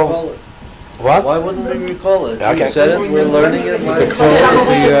Yaakov, what? Why wouldn't we recall it? Okay. You said it, we're learning it.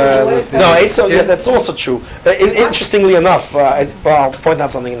 No, Esav, yeah, that's also true. Interestingly enough, I'll point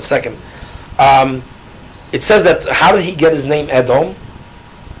out something in a second. It says that, how did he get his name Edom?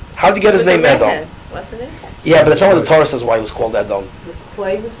 How did he get his name Edom? Wasn't it? Yeah, but that's not what the Torah says why he was called Edom. The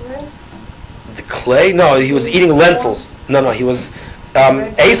clay was red? The clay? No, he was eating lentils. No, he was,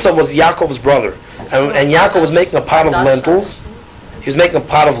 Esau was Yaakov's brother. And Yaakov was making a pot of lentils. He was making a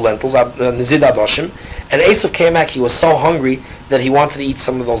pot of lentils, Nizid Adoshim. And Esau came back, he was so hungry that he wanted to eat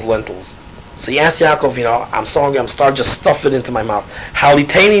some of those lentils. So he asked Yaakov, I'm so hungry, I'm starting to just stuff it into my mouth.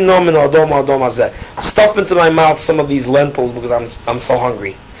 Haliteni nomen adom adom hazeh. Stuff into my mouth some of these lentils because I'm so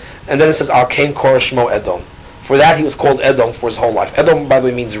hungry. And then it says, Al Kain Kor Shmo Edom. For that he was called Edom for his whole life. Edom, by the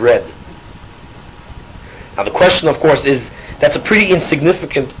way, means red. Now the question, of course, is, that's a pretty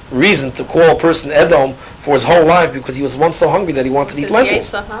insignificant reason to call a person Edom for his whole life because he was once so hungry that he wanted to eat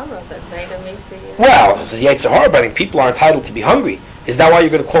lentils. Yetzer Hara that made him eat the... Well, this is Yetzer Hara, but I mean, people are entitled to be hungry. Is that why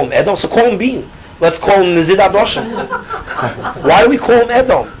you're going to call him Edom? So call him Bean. Let's call him Nizid Adoshim. Why do we call him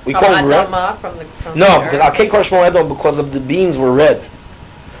Edom? We call him red. No, because Al Kain Kor Shmo Edom because of the beans were red.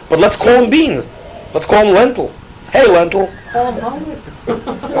 But let's call him Bean. Let's call him Lentil. Hey, Lentil. Call him hungry.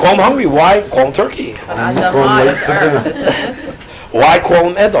 Call him hungry. Why? Call him Turkey. Adamah is earth, isn't it? Why call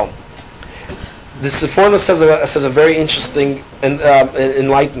him Edom? The Sephorah says a very interesting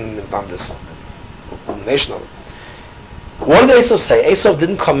enlightenment on this. Nation of it. What did Esav say? Esav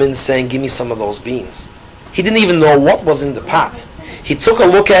didn't come in saying, give me some of those beans. He didn't even know what was in the pot. He took a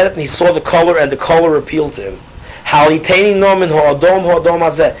look at it and he saw the color, and the color appealed to him.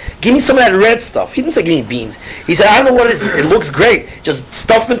 Give me some of that red stuff. He didn't say, give me beans. He said, I don't know what it is. It looks great. Just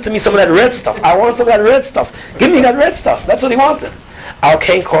stuff into me some of that red stuff. I want some of that red stuff. Give me that red stuff. That's what he wanted. Al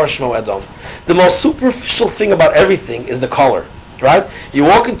Kain Kor Shmo Edom. The most superficial thing about everything is the color. Right? You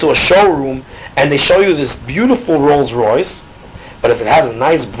walk into a showroom and they show you this beautiful Rolls Royce, but if it has a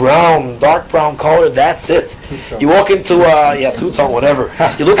nice brown, dark brown color, that's it. Two-tone. You walk into two-tone, whatever.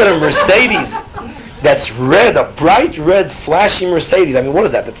 You look at a Mercedes that's red, a bright red, flashy Mercedes. I mean, what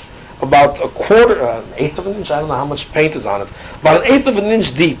is that? It's about a quarter, an eighth of an inch. I don't know how much paint is on it. About an eighth of an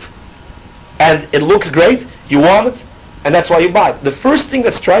inch deep, and it looks great. You want it, and that's why you buy it. The first thing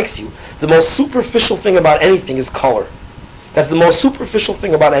that strikes you, the most superficial thing about anything, is color. That's the most superficial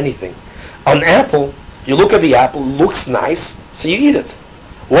thing about anything. An apple, you look at the apple, it looks nice, so you eat it.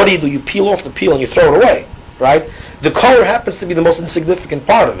 What do? You peel off the peel and you throw it away, right? The color happens to be the most insignificant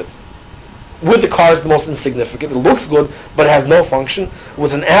part of it. With the car, it's the most insignificant. It looks good, but it has no function.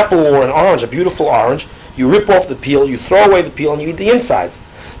 With an apple or an orange, a beautiful orange, you rip off the peel, you throw away the peel, and you eat the insides.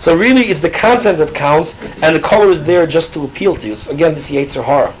 So really, it's the content that counts, and the color is there just to appeal to you. It's, again, this Yetzer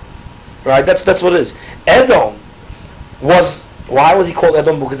Hara, right? That's what it is. Edom was... Why was he called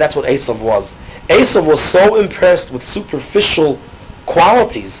Edom? Because that's what Esav was. Esav was so impressed with superficial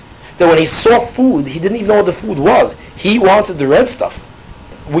qualities that when he saw food, he didn't even know what the food was. He wanted the red stuff.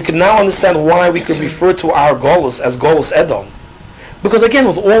 We can now understand why we could refer to our Golus as Golus Edom. Because again,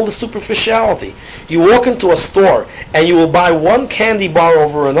 with all the superficiality, you walk into a store and you will buy one candy bar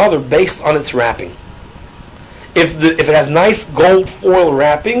over another based on its wrapping. If it has nice gold foil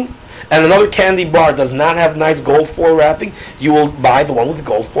wrapping, and another candy bar does not have nice gold foil wrapping, you will buy the one with the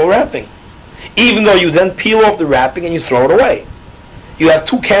gold foil wrapping. Even though you then peel off the wrapping and you throw it away. You have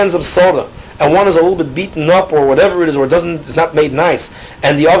two cans of soda, and one is a little bit beaten up or whatever it is, or it's not made nice,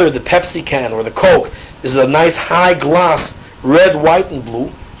 and the other, the Pepsi can or the Coke, is a nice high gloss, red, white, and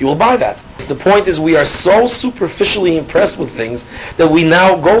blue, you will buy that. The point is, we are so superficially impressed with things that we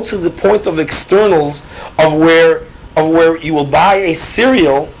now go to the point of externals of where you will buy a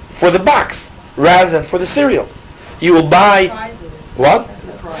cereal for the box rather than for the cereal. You will buy what?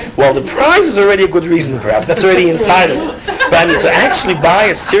 Well, the prize is already a good reason, perhaps. That's already inside of it. But I mean, to actually buy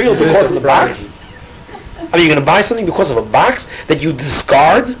a cereal because of the box? I mean, you're going to buy something because of a box that you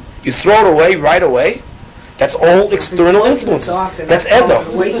discard, you throw it away right away? That's all external influences. That's Edom.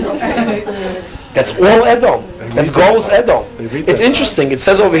 That's all Edom. That's Golus Edom. It's interesting. It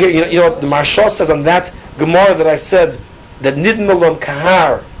says over here, you know what the Maharsha says on that Gemara that I said, that Nidmelon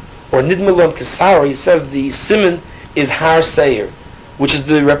Kahar, or Nidmelon Kesar, he says the Siman is Har Seir, which is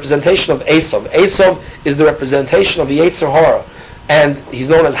the representation of Esav. Esav is the representation of the Yetzer Hara, and he's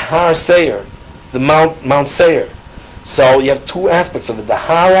known as Har Seir, the Mount Seir. So you have two aspects of it, the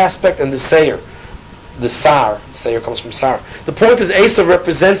Har aspect and the Seir. The Sar. Seir comes from Sar. The point is Esav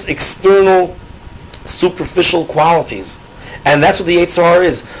represents external, superficial qualities. And that's what the Yetzer Hara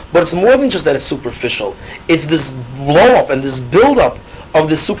is. But it's more than just that it's superficial. It's this blow-up and this build-up of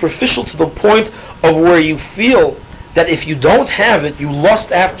the superficial to the point of where you feel that if you don't have it, you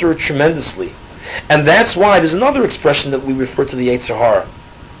lust after it tremendously. And that's why there's another expression that we refer to the Yetzer Hara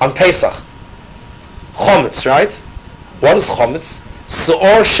on Pesach. Chometz, right? What is chometz?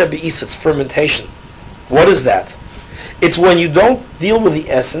 Se'or shebe'is, it's fermentation. What is that? It's when you don't deal with the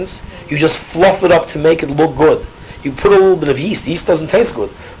essence, you just fluff it up to make it look good. You put a little bit of yeast. Yeast doesn't taste good,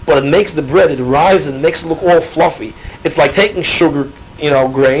 but it makes the bread, it rises and makes it look all fluffy. It's like taking sugar,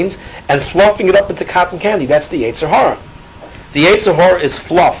 grains, and fluffing it up into cotton candy. That's the Yetzer Hara. The Yetzer Hara is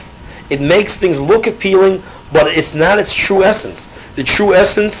fluff. It makes things look appealing, but it's not its true essence. The true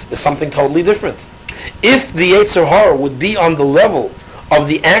essence is something totally different. If the Yetzer Hara would be on the level of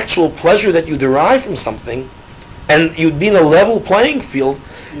the actual pleasure that you derive from something, and you'd be in a level playing field,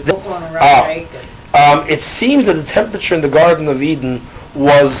 it seems that the temperature in the Garden of Eden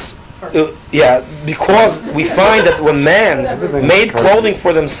was, because we find that when man made clothing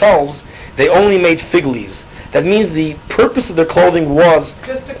for themselves, they only made fig leaves. That means the purpose of their clothing was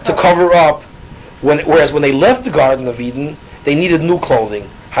to cover up, whereas when they left the Garden of Eden, they needed new clothing.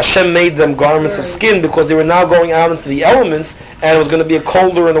 Hashem made them garments of skin because they were now going out into the elements, and it was going to be a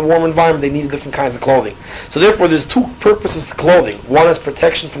colder and a warm environment. They needed different kinds of clothing. So therefore there's two purposes to clothing. One as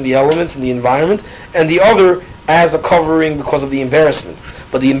protection from the elements and the environment, and the other as a covering because of the embarrassment.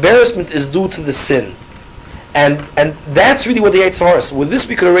 But the embarrassment is due to the sin. And that's really what the Yetzer Hara is. So with this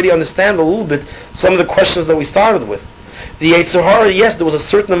we could already understand a little bit some of the questions that we started with. The Yetzer Hara, yes, there was a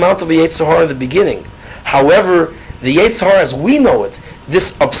certain amount of the Yetzer Hara in the beginning. However, the Yetzer Hara as we know it,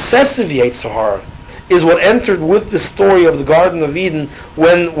 this obsessive Yetzer Hara, is what entered with the story of the Garden of Eden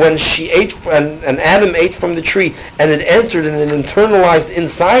when she ate and Adam ate from the tree, and it entered and it internalized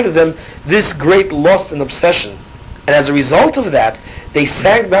inside of them this great lust and obsession. And as a result of that, they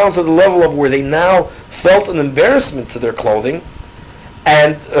sank down to the level of where they now felt an embarrassment to their clothing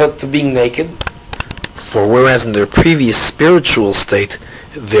and to being naked. For whereas in their previous spiritual state,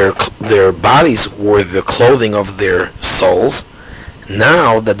 their bodies were the clothing of their souls,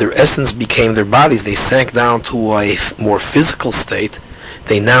 now that their essence became their bodies, they sank down to a more physical state.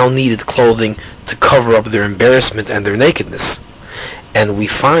 They now needed clothing to cover up their embarrassment and their nakedness. And we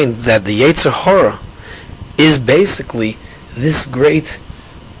find that the Yetzer Hara is basically this great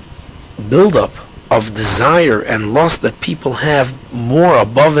buildup of desire and lust that people have more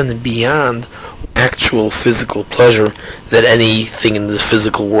above and beyond actual physical pleasure that anything in the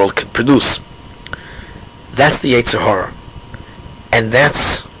physical world could produce. That's the Yetzer Hara. And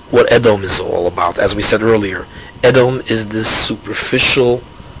that's what Edom is all about. As we said earlier, Edom is this superficial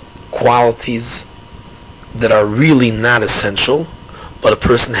qualities that are really not essential, but a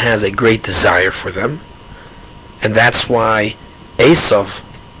person has a great desire for them. And that's why Esav,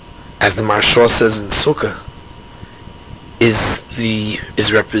 as the Maharsha says in Sukkah, is the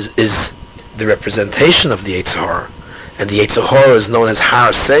representation of the Yetzer Hara. And the Yetzer Hara is known as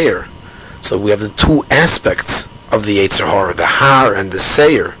Har Seir. So we have the two aspects of the Yetzer Hara, the Har and the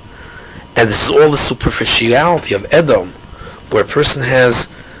Seir. And this is all the superficiality of Edom, where a person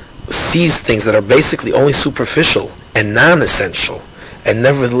sees things that are basically only superficial and non-essential, and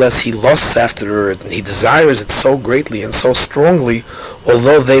nevertheless he lusts after it and he desires it so greatly and so strongly,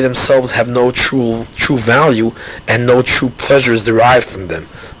 although they themselves have no true value and no true pleasures derived from them.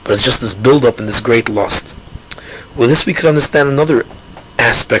 But it's just this build-up and this great lust. With this we could understand another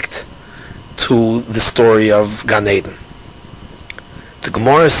aspect to the story of Gan Eden. The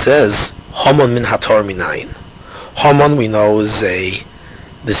Gemara says, Haman min hator minayin. Haman, we know, is a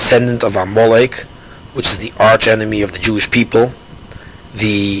descendant of Amalek, which is the arch enemy of the Jewish people.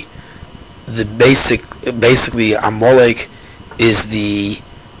 Basically Amalek is the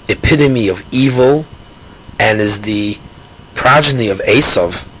epitome of evil and is the progeny of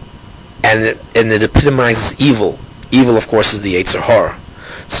Esav, and it epitomizes evil. Evil, of course, is the Yetzer Hara.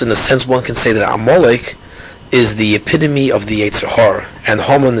 So in a sense, one can say that Amalek is the epitome of the Yetzer Hara, and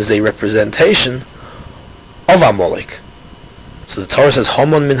Haman is a representation of Amalek. So the Torah says,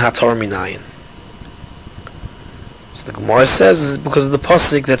 Haman min haTorah minayin. So the Gemara says, is because of the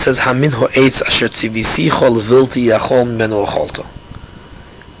pasuk that says, Hamin ho'etz asher tzivisicho levilti yachol mimenu acholto.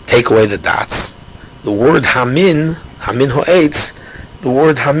 Take away the dots. The word Hamin ho'etz, the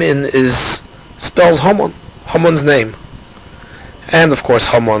word Hamin spells Haman, Haman's name. And of course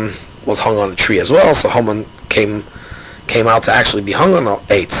Haman was hung on a tree as well, so Haman came out to actually be hung on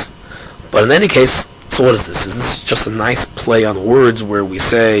eitz. But in any case, so what is this? Is this just a nice play on words where we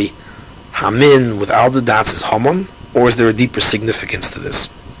say Hamin without the dots is Haman, or is there a deeper significance to this?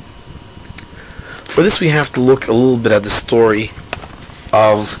 For this we have to look a little bit at the story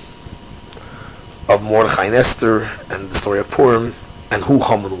of Mordechai and Esther and the story of Purim and who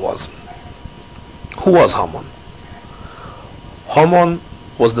Haman was. Who was Haman? Haman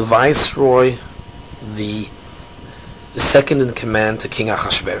was the viceroy, the second in command to King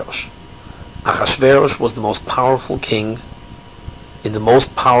Achashverosh. Achashverosh was the most powerful king in the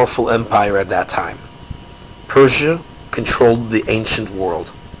most powerful empire at that time. Persia controlled the ancient world.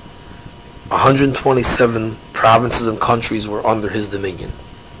 127 provinces and countries were under his dominion.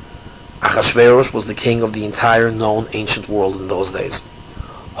 Achashverosh was the king of the entire known ancient world in those days.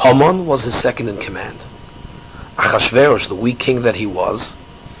 Haman was his second in command. Achashverosh, the weak king that he was,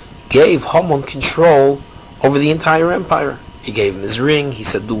 gave Haman control over the entire empire. He gave him his ring, he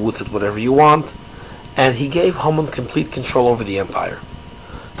said, do with it whatever you want, and he gave Haman complete control over the empire.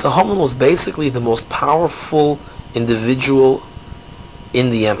 So Haman was basically the most powerful individual in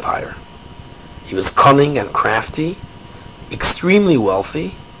the empire. He was cunning and crafty, extremely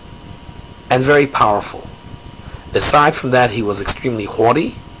wealthy, and very powerful. Aside from that, he was extremely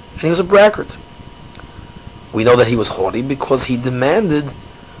haughty, and he was a braggart. We know that he was haughty because he demanded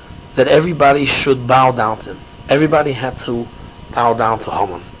that everybody should bow down to him. Everybody had to bow down to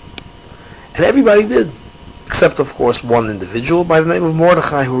Haman. And everybody did, except of course one individual by the name of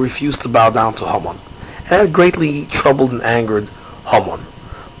Mordechai who refused to bow down to Haman. And that greatly troubled and angered Haman.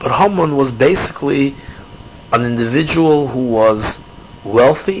 But Haman was basically an individual who was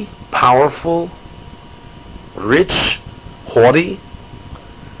wealthy, powerful, rich, haughty,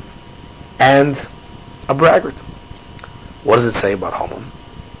 and a braggart. What does it say about Haman?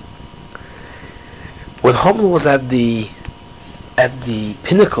 When Haman was at the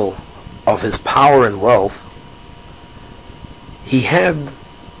pinnacle of his power and wealth, he had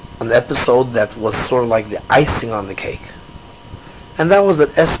an episode that was sort of like the icing on the cake. And that was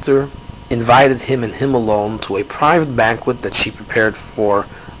that Esther invited him and him alone to a private banquet that she prepared for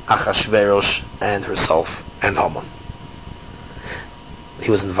Achashverosh and herself and Haman. He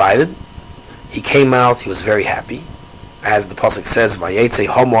was invited. He came out. He was very happy. As the pasuk says, Vayetze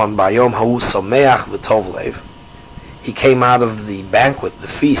Haman bayom ha'u someach v'tov lev. He came out of the banquet, the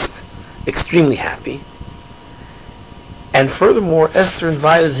feast, extremely happy. And furthermore, Esther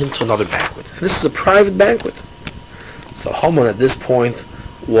invited him to another banquet. And this is a private banquet. So Haman at this point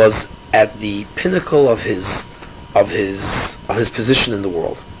was at the pinnacle of his position in the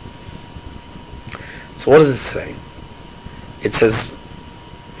world. So what does it say? It says,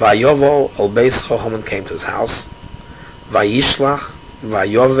 Vayovo el beischo, Haman came to his house. Vayishlach,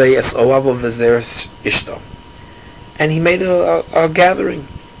 vayove es oavo v'zer ishto. And he made a gathering.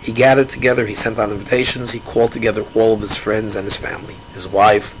 He gathered together, he sent out invitations, he called together all of his friends and his family, his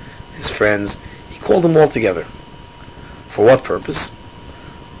wife, his friends. He called them all together. For what purpose?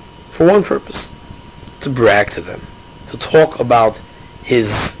 For one purpose. To brag to them. To talk about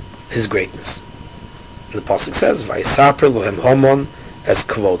his greatness. And the pasuk says, Vayisaper lohem Haman as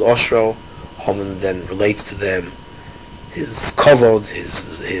kavod oshro. Haman then relates to them his kavod,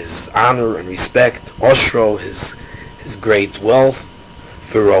 his honor and respect, oshro, his great wealth,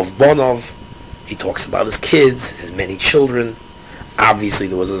 v'rov bonov. He talks about his kids, his many children. Obviously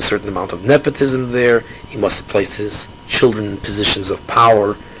there was a certain amount of nepotism there. He must have placed his children in positions of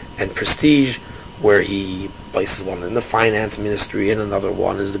power and prestige, where he places one in the finance ministry, and another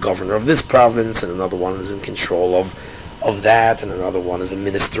one is the governor of this province, and another one is in control of that, and another one is a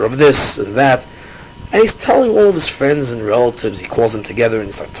minister of this and that. And he's telling all of his friends and relatives, he calls them together and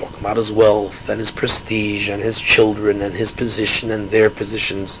he starts talking about his wealth and his prestige and his children and his position and their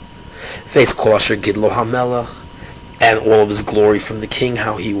positions. Face kosher gidlo hamelach, and all of his glory from the king,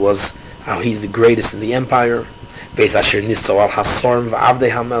 how he's the greatest in the empire. Face asher nisto al hasorm v'avdei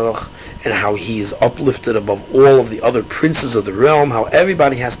hamelach, and how he is uplifted above all of the other princes of the realm, how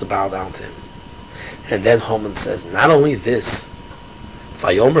everybody has to bow down to him. And then Haman says, not only this,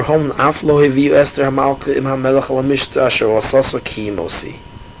 Vayomer Haman af lo heviu Esther hamalka im hamelach al mishta asher osasa ki mosi.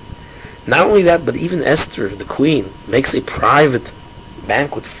 Not only that, but even Esther, the queen, makes a private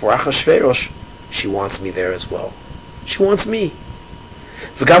banquet for Achashverosh. She wants me there as well. She wants me.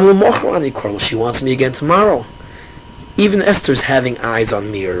 She wants me again tomorrow. Even Esther's having eyes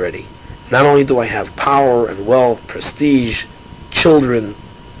on me already. Not only do I have power and wealth, prestige, children,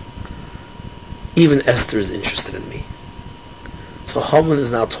 even Esther is interested in me. So Haman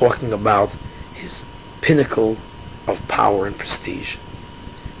is now talking about his pinnacle of power and prestige.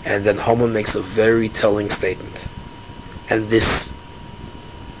 And then Haman makes a very telling statement. And this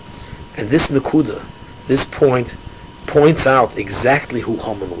Nakuda, this point, points out exactly who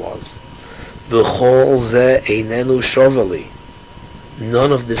Haman was. V'chol ze einenu shoveli.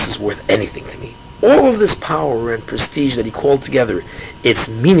 None of this is worth anything to me. All of this power and prestige that he called together, it's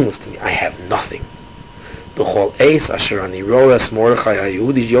meaningless to me. I have nothing. B'chol eis asher ani roes Mordechai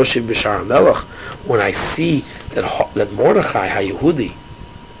HaYehudi yoshev b'shar HaMelech. When I see that Mordechai HaYehudi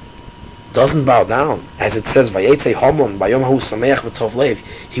doesn't bow down, as it says, Vayetze Haman bayom hahu sameach v'tov lev.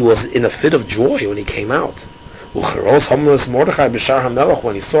 He was in a fit of joy when he came out. Ucheros Haman es Mordechai b'shar HaMelech.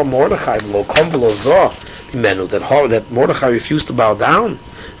 When he saw Mordechai v'lo kom v'lo zoh mimenu, that Mordechai refused to bow down,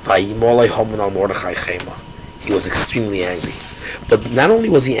 Vayimolei Haman al Mordechai chema. He was extremely angry. But not only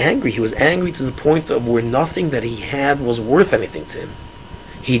was he was angry to the point of where nothing that he had was worth anything to him.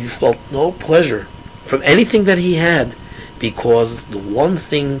 He felt no pleasure from anything that he had, because the one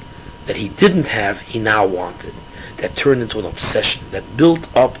thing that he didn't have, he now wanted. That turned into an obsession, that built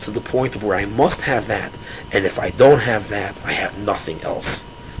up to the point of where I must have that, and if I don't have that, I have nothing else.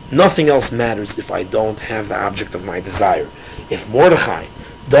 Nothing else matters if I don't have the object of my desire. If Mordechai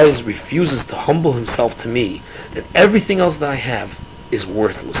refuses to humble himself to me, then everything else that I have is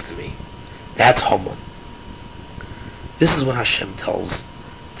worthless to me. That's Haman. This is what Hashem tells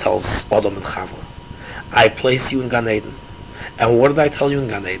Adam and Chava. I place you in Gan Eden. And what did I tell you in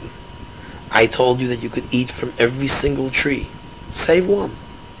Gan Eden? I told you that you could eat from every single tree, save one.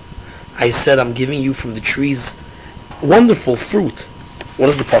 I said I'm giving you from the trees wonderful fruit. What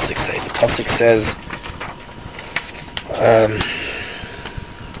does the pasuk say? The pasuk says,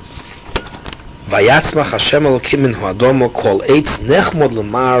 Vayatzmach Hashem Elokim min ha'adama kol eitz nechmod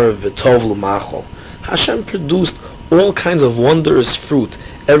l'mar v'tov l'machol. Hashem produced all kinds of wondrous fruit,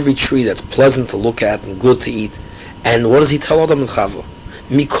 every tree that's pleasant to look at and good to eat. And what does he tell Adam and Chava?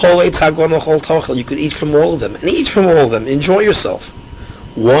 Mikol eitz hagon ochol tochel. You could eat from all of them, and eat from all of them. Enjoy yourself.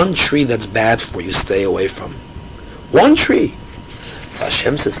 One tree that's bad for you, stay away from. One tree. So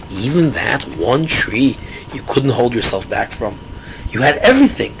Hashem says, even that one tree you couldn't hold yourself back from. You had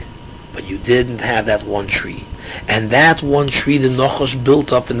everything, but you didn't have that one tree. And that one tree, the Nochosh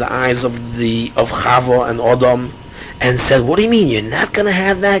built up in the eyes of Chava and Adam, and said, what do you mean, you're not going to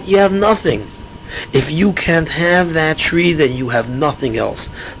have that? You have nothing. If you can't have that tree, then you have nothing else.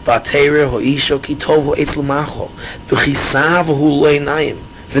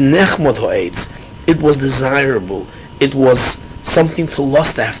 It was desirable. It was something to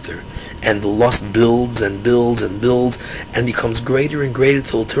lust after. And the lust builds and builds and builds and becomes greater and greater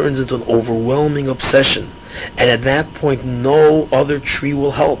till it turns into an overwhelming obsession. And at that point, no other tree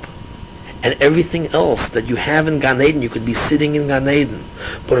will help. And everything else that you have in Gan Eden, you could be sitting in Gan Eden.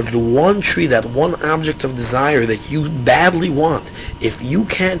 But if the one tree, that one object of desire that you badly want, if you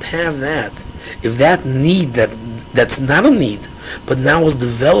can't have that, if that need, that's not a need, but now was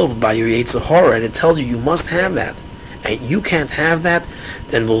developed by your Yetzer Hara, and it tells you must have that, and you can't have that,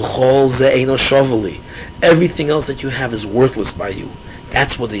 then v'chol ze eino shoveli. Everything else that you have is worthless by you.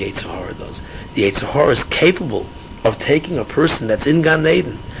 That's what the Yetzer Hara does. The Yetzer Hara is capable of taking a person that's in Gan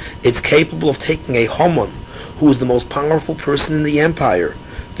Eden. It's capable of taking a Haman, who is the most powerful person in the empire,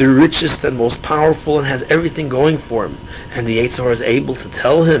 the richest and most powerful, and has everything going for him. And the Yetzer Hara is able to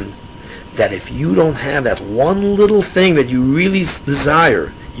tell him that if you don't have that one little thing that you really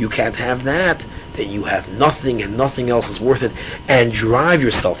desire, you can't have that, then you have nothing, and nothing else is worth it. And drive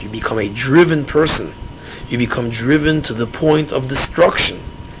yourself. You become a driven person. You become driven to the point of destruction.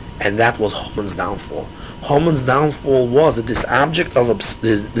 And that was Haman's downfall. Haman's downfall was that this object of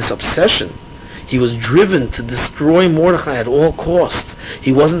this obsession, he was driven to destroy Mordechai at all costs.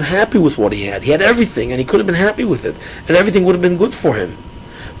 He wasn't happy with what he had. He had everything, and he could have been happy with it, and everything would have been good for him.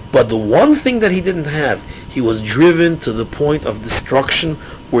 But the one thing that he didn't have, he was driven to the point of destruction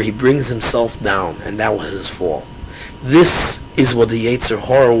where he brings himself down, and that was his fall. This is what the Yetzer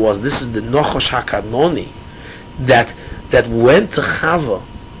Hara was. This is the Nochosh HaKadmoni that went to Chava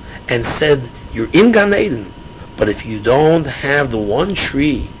and said, you're in Gan Eden, but if you don't have the one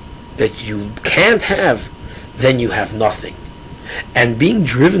tree that you can't have, then you have nothing. And being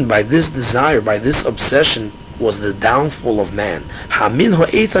driven by this desire, by this obsession, was the downfall of man.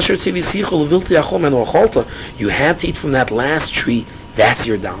 You had to eat from that last tree, that's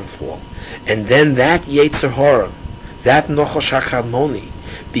your downfall. And then that Yetzer Hara, that Nochosh HaKadmoni,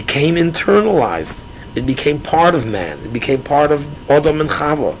 became internalized. It became part of man. It became part of Adam and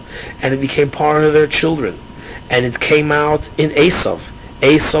Chava. And it became part of their children. And it came out in Esav.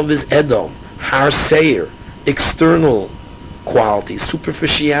 Esav is Edom, Har Seir, external quality,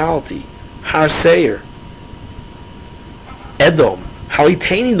 superficiality, Har Seir. Edom,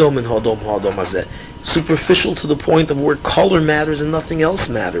 Halitani Dom and Hodom Hodom Hazeh, superficial to the point of where color matters and nothing else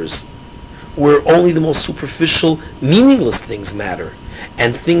matters, where only the most superficial, meaningless things matter,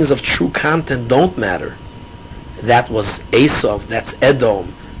 and things of true content don't matter. That was Esav, that's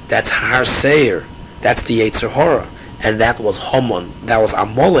Edom, that's Har Seir, that's the Yetzer Hara, and that was Haman, that was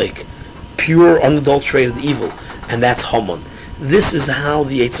Amalek, pure unadulterated evil, and that's Haman. This is how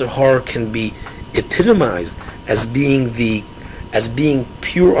the Yetzer Hara can be epitomized as being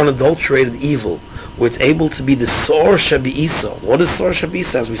pure unadulterated evil, where it's able to be the Sor Shabi'isa. What is Sor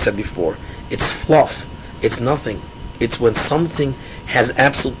Shabi'isa, as we said before? It's fluff, it's nothing. It's when something has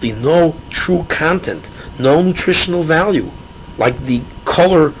absolutely no true content, no nutritional value, like the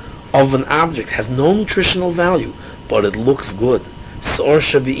color of an object has no nutritional value, but it looks good. Sor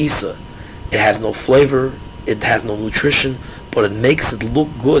Shabi'isa. It has no flavor, it has no nutrition, but it makes it look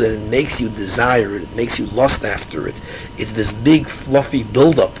good, and it makes you desire it, it makes you lust after it. It's this big fluffy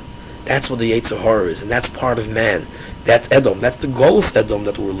buildup. That's what the Yetzer Hara is, and that's part of man. That's Edom. That's the Golus Edom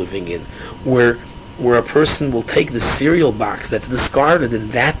that we're living in, where a person will take the cereal box that's discarded, and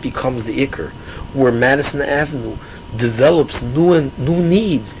that becomes the Iker. Where Madison Avenue develops new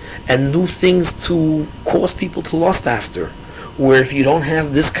needs and new things to cause people to lust after. Where if you don't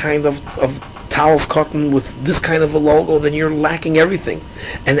have this kind of towels cotton with this kind of a logo, then you're lacking everything.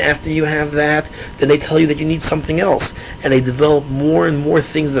 And after you have that, then they tell you that you need something else. And they develop more and more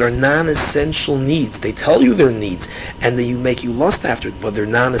things that are non-essential needs. They tell you they're needs, and they make you lust after it, but they're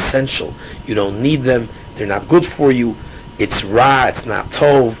non-essential. You don't need them, they're not good for you. It's ra, it's not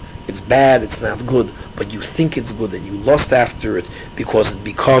tov, it's bad, it's not good. But you think it's good, and you lust after it, because it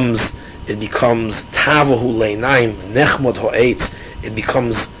becomes tavahu leinaim, nechmod ha'etz. It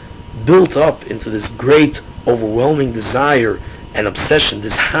becomes built up into this great, overwhelming desire and obsession,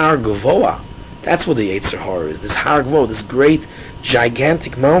 this Har Gavoa. That's what the Yetzer Hara is, this Har Gavoa, this great,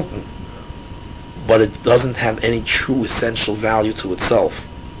 gigantic mountain. But it doesn't have any true essential value to itself.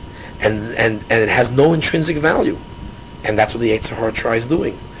 And it has no intrinsic value. And that's what the Yetzer Hara tries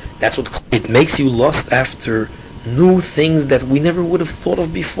doing. That's what it makes you lust after new things that we never would have thought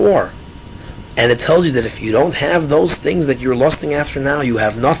of before. And it tells you that if you don't have those things that you're lusting after now, you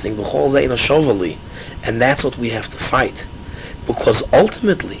have nothing. And that's what we have to fight. Because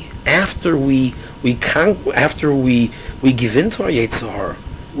ultimately, after we give in to our Yetzer Hara,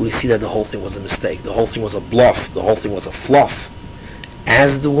 we see that the whole thing was a mistake. The whole thing was a bluff. The whole thing was a fluff.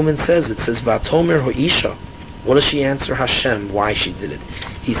 As the woman says, it says, Vatomer Ho'isha. What does she answer Hashem why she did it?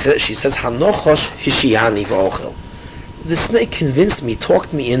 She says, Hanochosh Hishiani V'ochel. The snake convinced me,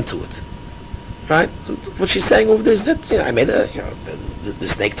 talked me into it. Right? What she's saying over there is that, the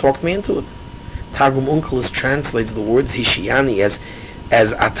snake talked me into it. Targum Onkelos translates the words Hishiani as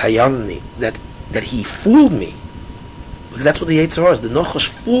Atayani, that he fooled me. Because that's what the Yetzer Hara is. The Nochosh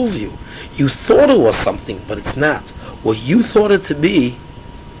fools you. You thought it was something, but it's not. What you thought it to be,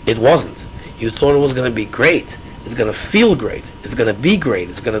 it wasn't. You thought it was going to be great. It's going to feel great. It's going to be great.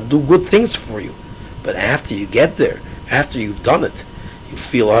 It's going to do good things for you. But after you get there, after you've done it, you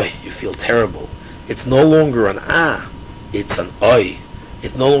feel terrible. It's no longer an it's an oi.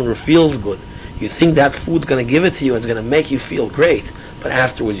 It no longer feels good. You think that food's going to give it to you and it's going to make you feel great, but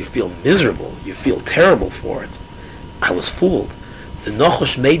afterwards you feel miserable. You feel terrible for it. I was fooled. The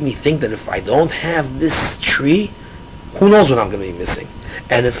Nochosh made me think that if I don't have this tree, who knows what I'm going to be missing.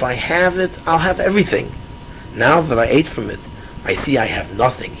 And if I have it, I'll have everything. Now that I ate from it, I see I have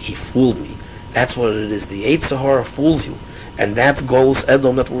nothing. He fooled me. That's what it is. The Yetzer Hara fools you. And that's Golus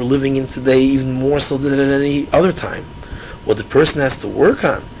Edom that we're living in today, even more so than at any other time. What the person has to work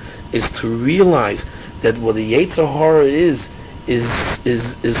on is to realize that what the Yetzer Hara is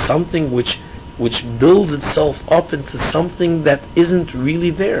something which builds itself up into something that isn't really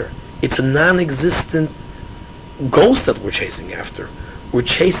there. It's a non-existent ghost that we're chasing after. We're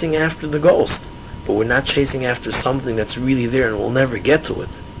chasing after the ghost, but we're not chasing after something that's really there, and we'll never get to it.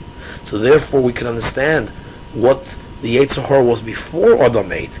 So therefore we can understand what the Yetzer Hara was before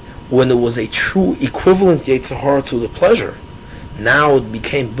Adam ate, when it was a true equivalent Yetzer Hara to the pleasure. Now it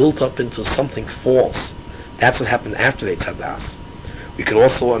became built up into something false. That's what happened after the Eitz Hadas. We could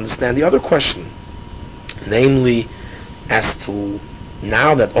also understand the other question. namely as to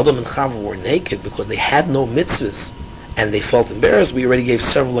now that Adam and Chava were naked because they had no mitzvahs and they felt embarrassed. We already gave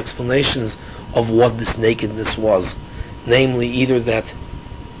several explanations of what this nakedness was, namely either that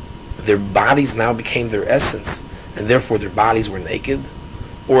their bodies now became their essence and therefore their bodies were naked,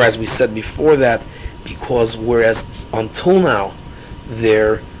 or as we said before that, because whereas until now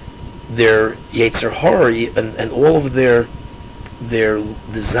their Yetzer Hara and all of their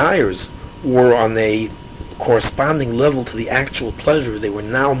desires were on a corresponding level to the actual pleasure, they were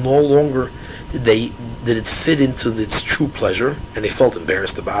now no longer did it fit into its true pleasure, and they felt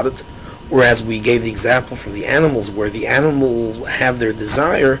embarrassed about it. Whereas we gave the example from the animals, where the animals have their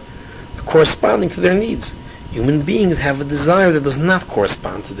desire corresponding to their needs. Human beings have a desire that does not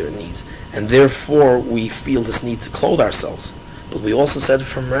correspond to their needs, and therefore we feel this need to clothe ourselves. But we also said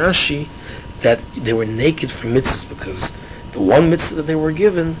from Rashi that they were naked for mitzvahs, because the one mitzvah that they were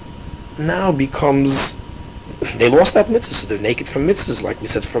given now becomes, they lost that mitzvah, so they're naked from mitzvahs, like we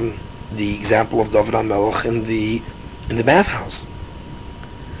said from the example of David HaMelech in the bathhouse.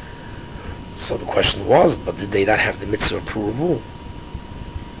 So the question was, but did they not have the mitzvah of Puruvul?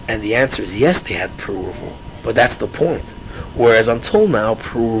 And the answer is yes, they had Puruvul, but that's the point. Whereas until now,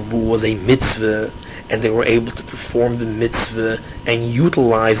 Puruvul was a mitzvah, and they were able to perform the mitzvah and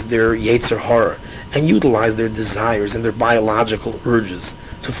utilize their Yetzer Hara, and utilize their desires and their biological urges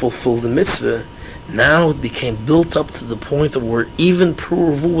to fulfill the mitzvah. Now it became built up to the point of where even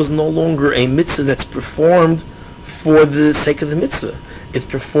Puruvul was no longer a mitzvah that's performed for the sake of the mitzvah. It's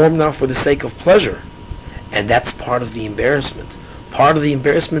performed now for the sake of pleasure. And that's part of the embarrassment. Part of the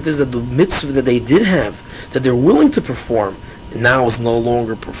embarrassment is that the mitzvah that they did have, that they're willing to perform, now is no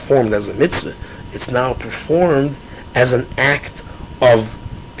longer performed as a mitzvah. It's now performed as an act of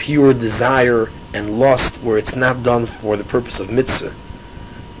pure desire and lust, where it's not done for the purpose of mitzvah.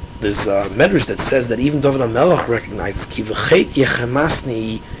 There's a medrash that says that even David HaMelech recognizes, Ki v'chet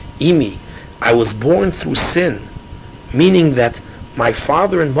yechemasni imi, I was born through sin, meaning that my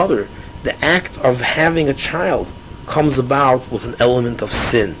father and mother, the act of having a child comes about with an element of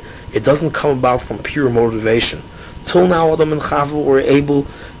sin. It doesn't come about from pure motivation. Till now, Adam and Chava were able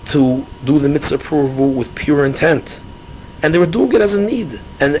to do the mitzvah Puruvul with pure intent, and they were doing it as a need,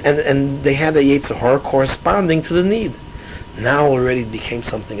 and they had a Yetzer Hara corresponding to the need. Now already it became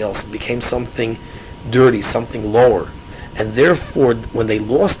something else. It became something dirty, something lower. And therefore, when they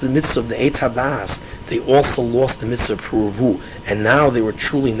lost the mitzvah of the Eitz Hadas, they also lost the mitzvah of Puruvul. And now they were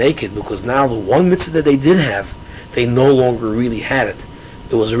truly naked, because now the one mitzvah that they did have, they no longer really had it.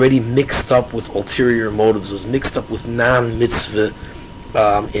 It was already mixed up with ulterior motives. It was mixed up with non-mitzvah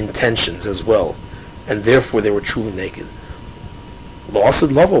intentions as well. And therefore they were truly naked.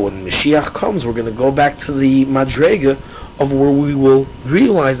 L'asad lava, when Mashiach comes, we're going to go back to the Madrega of where we will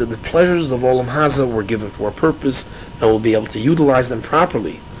realize that the pleasures of Olam Hazeh were given for a purpose, and we'll be able to utilize them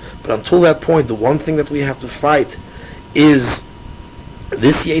properly. But until that point, the one thing that we have to fight is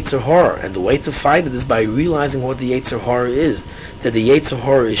this Yetzer Hara, and the way to fight it is by realizing what the Yetzer Hara is. That the Yetzer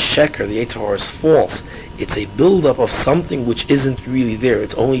Hara is sheker, the Yetzer Hara is false. It's a build-up of something which isn't really there.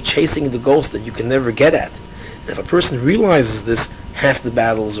 It's only chasing the ghost that you can never get at. And if a person realizes this, half the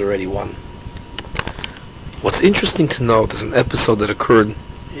battle is already won. What's interesting to note is an episode that occurred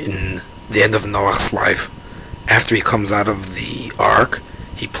in the end of Noach's life. After he comes out of the ark,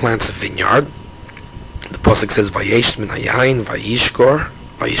 he plants a vineyard. The pasuk says, "Vayesh min hayayin,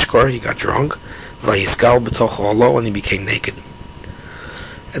 vayishkor." He got drunk. Vayiskal b'toch ha'olo, and he became naked.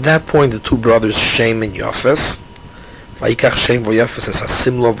 At that point, the two brothers Shem and Yafes, Vayikach Shem v'Yafes es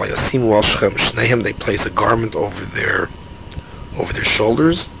hasimlo vayasimu al Shechem shnehem. They place a garment over their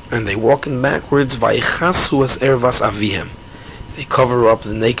shoulders, and they walk in backwards. Vayichasu es ervas avihem. They cover up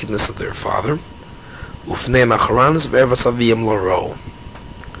the nakedness of their father. Ufneim acharanis v'ervas avihem laro.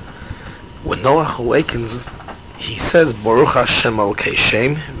 When Noach awakens, he says, Baruch Hashem Elokei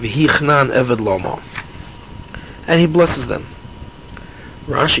Shem, v'hi chnan eved lomo. And he blesses them.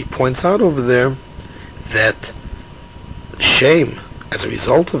 Rashi points out over there that Shem, as a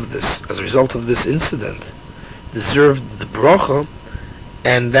result of this incident, deserved the bracha,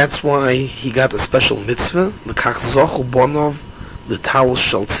 and that's why he got a special mitzvah, l'kach zochu bonov l'tal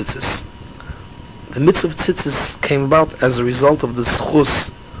shel tzitzis. The mitzvah of tzitzis came about as a result of the schus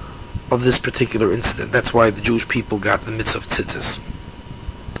of this particular incident. That's why the Jewish people got the mitzvah of tzitzis.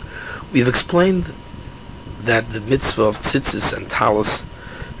 We've explained that the mitzvah of tzitzis and talis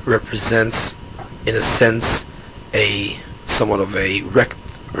represents, in a sense, a somewhat of a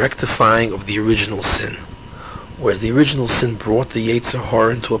rectifying of the original sin. Whereas the original sin brought the Yetzer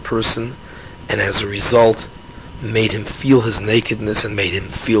Hara into a person, and as a result made him feel his nakedness and made him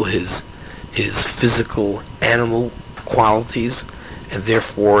feel his his physical animal qualities, and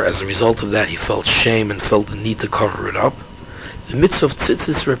therefore, as a result of that, he felt shame and felt the need to cover it up. The mitzvah of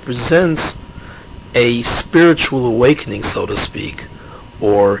tzitzis represents a spiritual awakening, so to speak,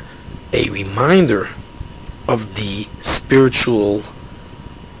 or a reminder of the spiritual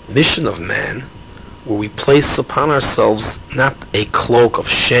mission of man, where we place upon ourselves not a cloak of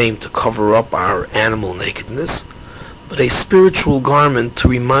shame to cover up our animal nakedness, but a spiritual garment to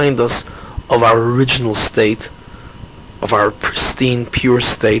remind us of our original state, of our pristine, pure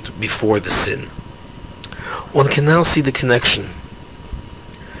state before the sin. One can now see the connection.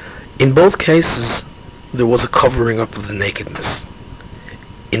 In both cases, there was a covering up of the nakedness.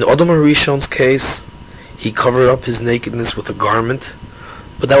 In Adam HaRishon's case, he covered up his nakedness with a garment,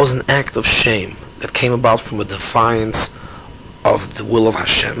 but that was an act of shame that came about from a defiance of the will of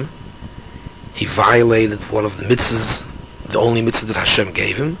Hashem. He violated one of the mitzvahs, the only mitzvah that Hashem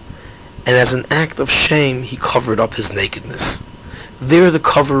gave him, and as an act of shame, he covered up his nakedness. There, the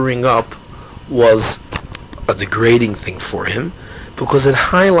covering up was a degrading thing for him, because it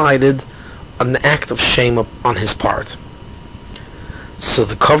highlighted an act of shame on his part. So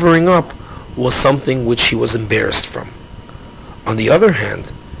the covering up was something which he was embarrassed from. On the other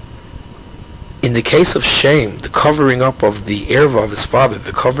hand, in the case of shame, the covering up of the erva of his father,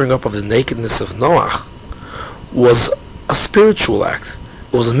 the covering up of the nakedness of Noach, was a spiritual act.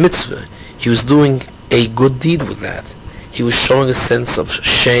 It was a mitzvah. He was doing a good deed with that. He was showing a sense of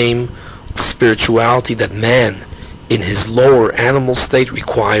shame, of spirituality, that man, in his lower animal state,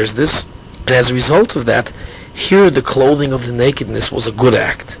 requires this. And as a result of that, here the clothing of the nakedness was a good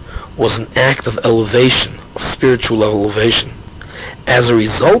act, was an act of elevation, of spiritual elevation. As a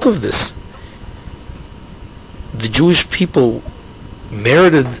result of this, the Jewish people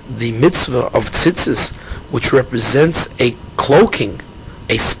merited the mitzvah of tzitzis, which represents a cloaking,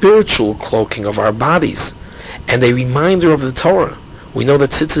 a spiritual cloaking of our bodies, and a reminder of the Torah. We know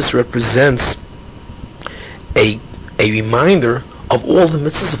that tzitzis represents a reminder of all the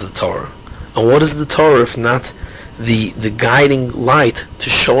mitzvahs of the Torah. And what is the Torah if not the guiding light to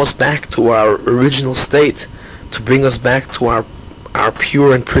show us back to our original state, to bring us back to our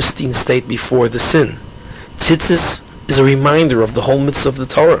pure and pristine state before the sin? Tzitzis is a reminder of the whole mitzvah of the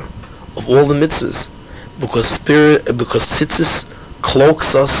Torah, of all the mitzvahs, because tzitzis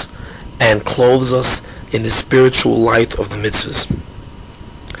cloaks us and clothes us in the spiritual light of the mitzvahs.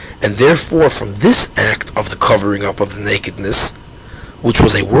 And therefore, from this act of the covering up of the nakedness, which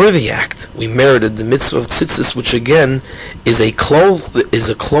was a worthy act, we merited the mitzvah of tzitzis, which again is a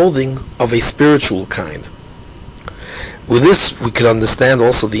clothing of a spiritual kind. With this, we can understand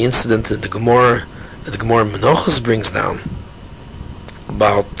also the incident in the Gemara that the Gemara Menachos brings down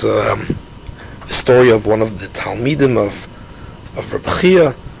about the story of one of the Talmidim of Reb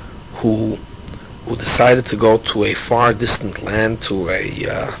Chia, who decided to go to a far distant land to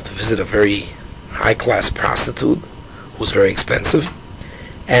visit a very high-class prostitute who was very expensive,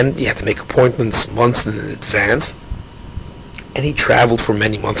 and he had to make appointments months in advance, and he traveled for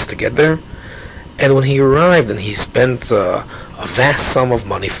many months to get there. And when he arrived and he spent a vast sum of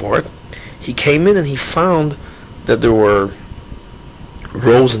money for it, he came in and he found that there were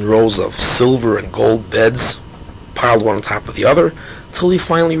rows and rows of silver and gold beds piled one on top of the other, till he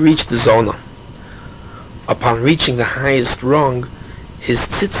finally reached the zona. Upon reaching the highest rung, his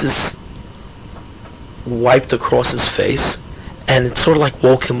tzitzis wiped across his face, and it sort of like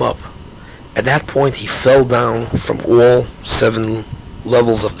woke him up. At that point, he fell down from all 7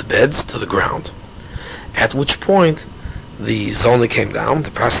 levels of the beds to the ground. At which point, the zona came down,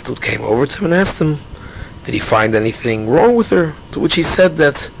 the prostitute came over to him and asked him, did he find anything wrong with her? To which he said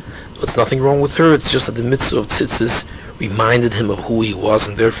that it's nothing wrong with her, it's just that the mitzvah of tzitzis reminded him of who he was,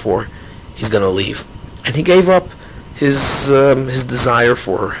 and therefore he's going to leave. And he gave up his desire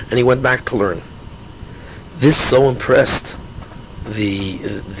for her, and he went back to learn. This so impressed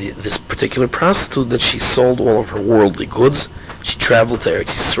this particular prostitute that she sold all of her worldly goods. She traveled to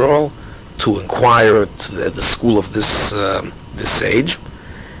Eretz Yisrael to inquire at the school of this sage,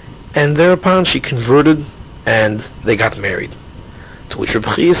 and thereupon she converted, and they got married. To which Reb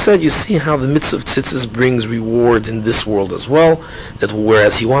Chia said, you see how the mitzvah of tzitzis brings reward in this world as well, that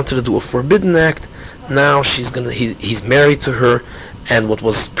whereas he wanted to do a forbidden act, now he's married to her, and what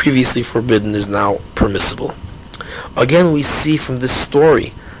was previously forbidden is now permissible. Again, we see from this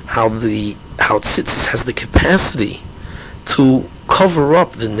story how tzitzis has the capacity to cover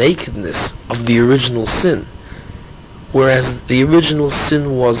up the nakedness of the original sin, whereas the original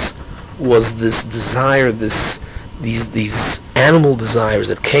sin was this desire, these animal desires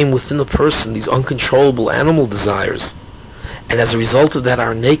that came within a person, these uncontrollable animal desires, and as a result of that,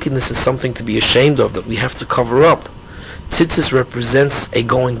 our nakedness is something to be ashamed of, that we have to cover up. Tzitzis represents a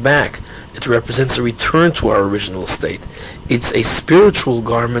going back. It represents a return to our original state. It's a spiritual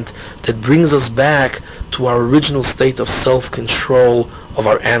garment that brings us back to our original state of self-control of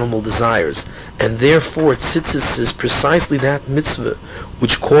our animal desires. And therefore, tzitzis is precisely that mitzvah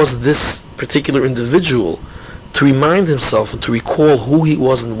which caused this particular individual to remind himself and to recall who he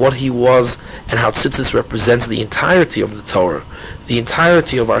was and what he was, and how tzitzis represents the entirety of the Torah, the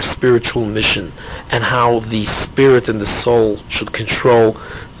entirety of our spiritual mission, and how the spirit and the soul should control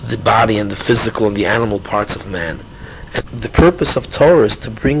the body and the physical and the animal parts of man. And the purpose of Torah is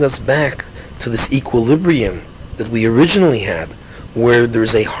to bring us back to this equilibrium that we originally had, where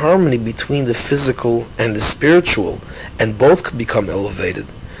there's a harmony between the physical and the spiritual, and both could become elevated,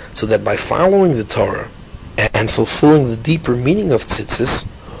 so that by following the Torah and fulfilling the deeper meaning of tzitzis,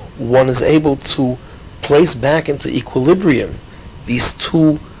 one is able to place back into equilibrium these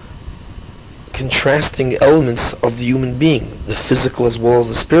two contrasting elements of the human being, the physical as well as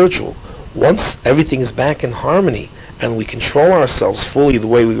the spiritual. Once everything is back in harmony and we control ourselves fully the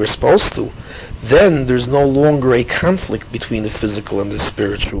way we were supposed to, then there's no longer a conflict between the physical and the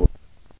spiritual.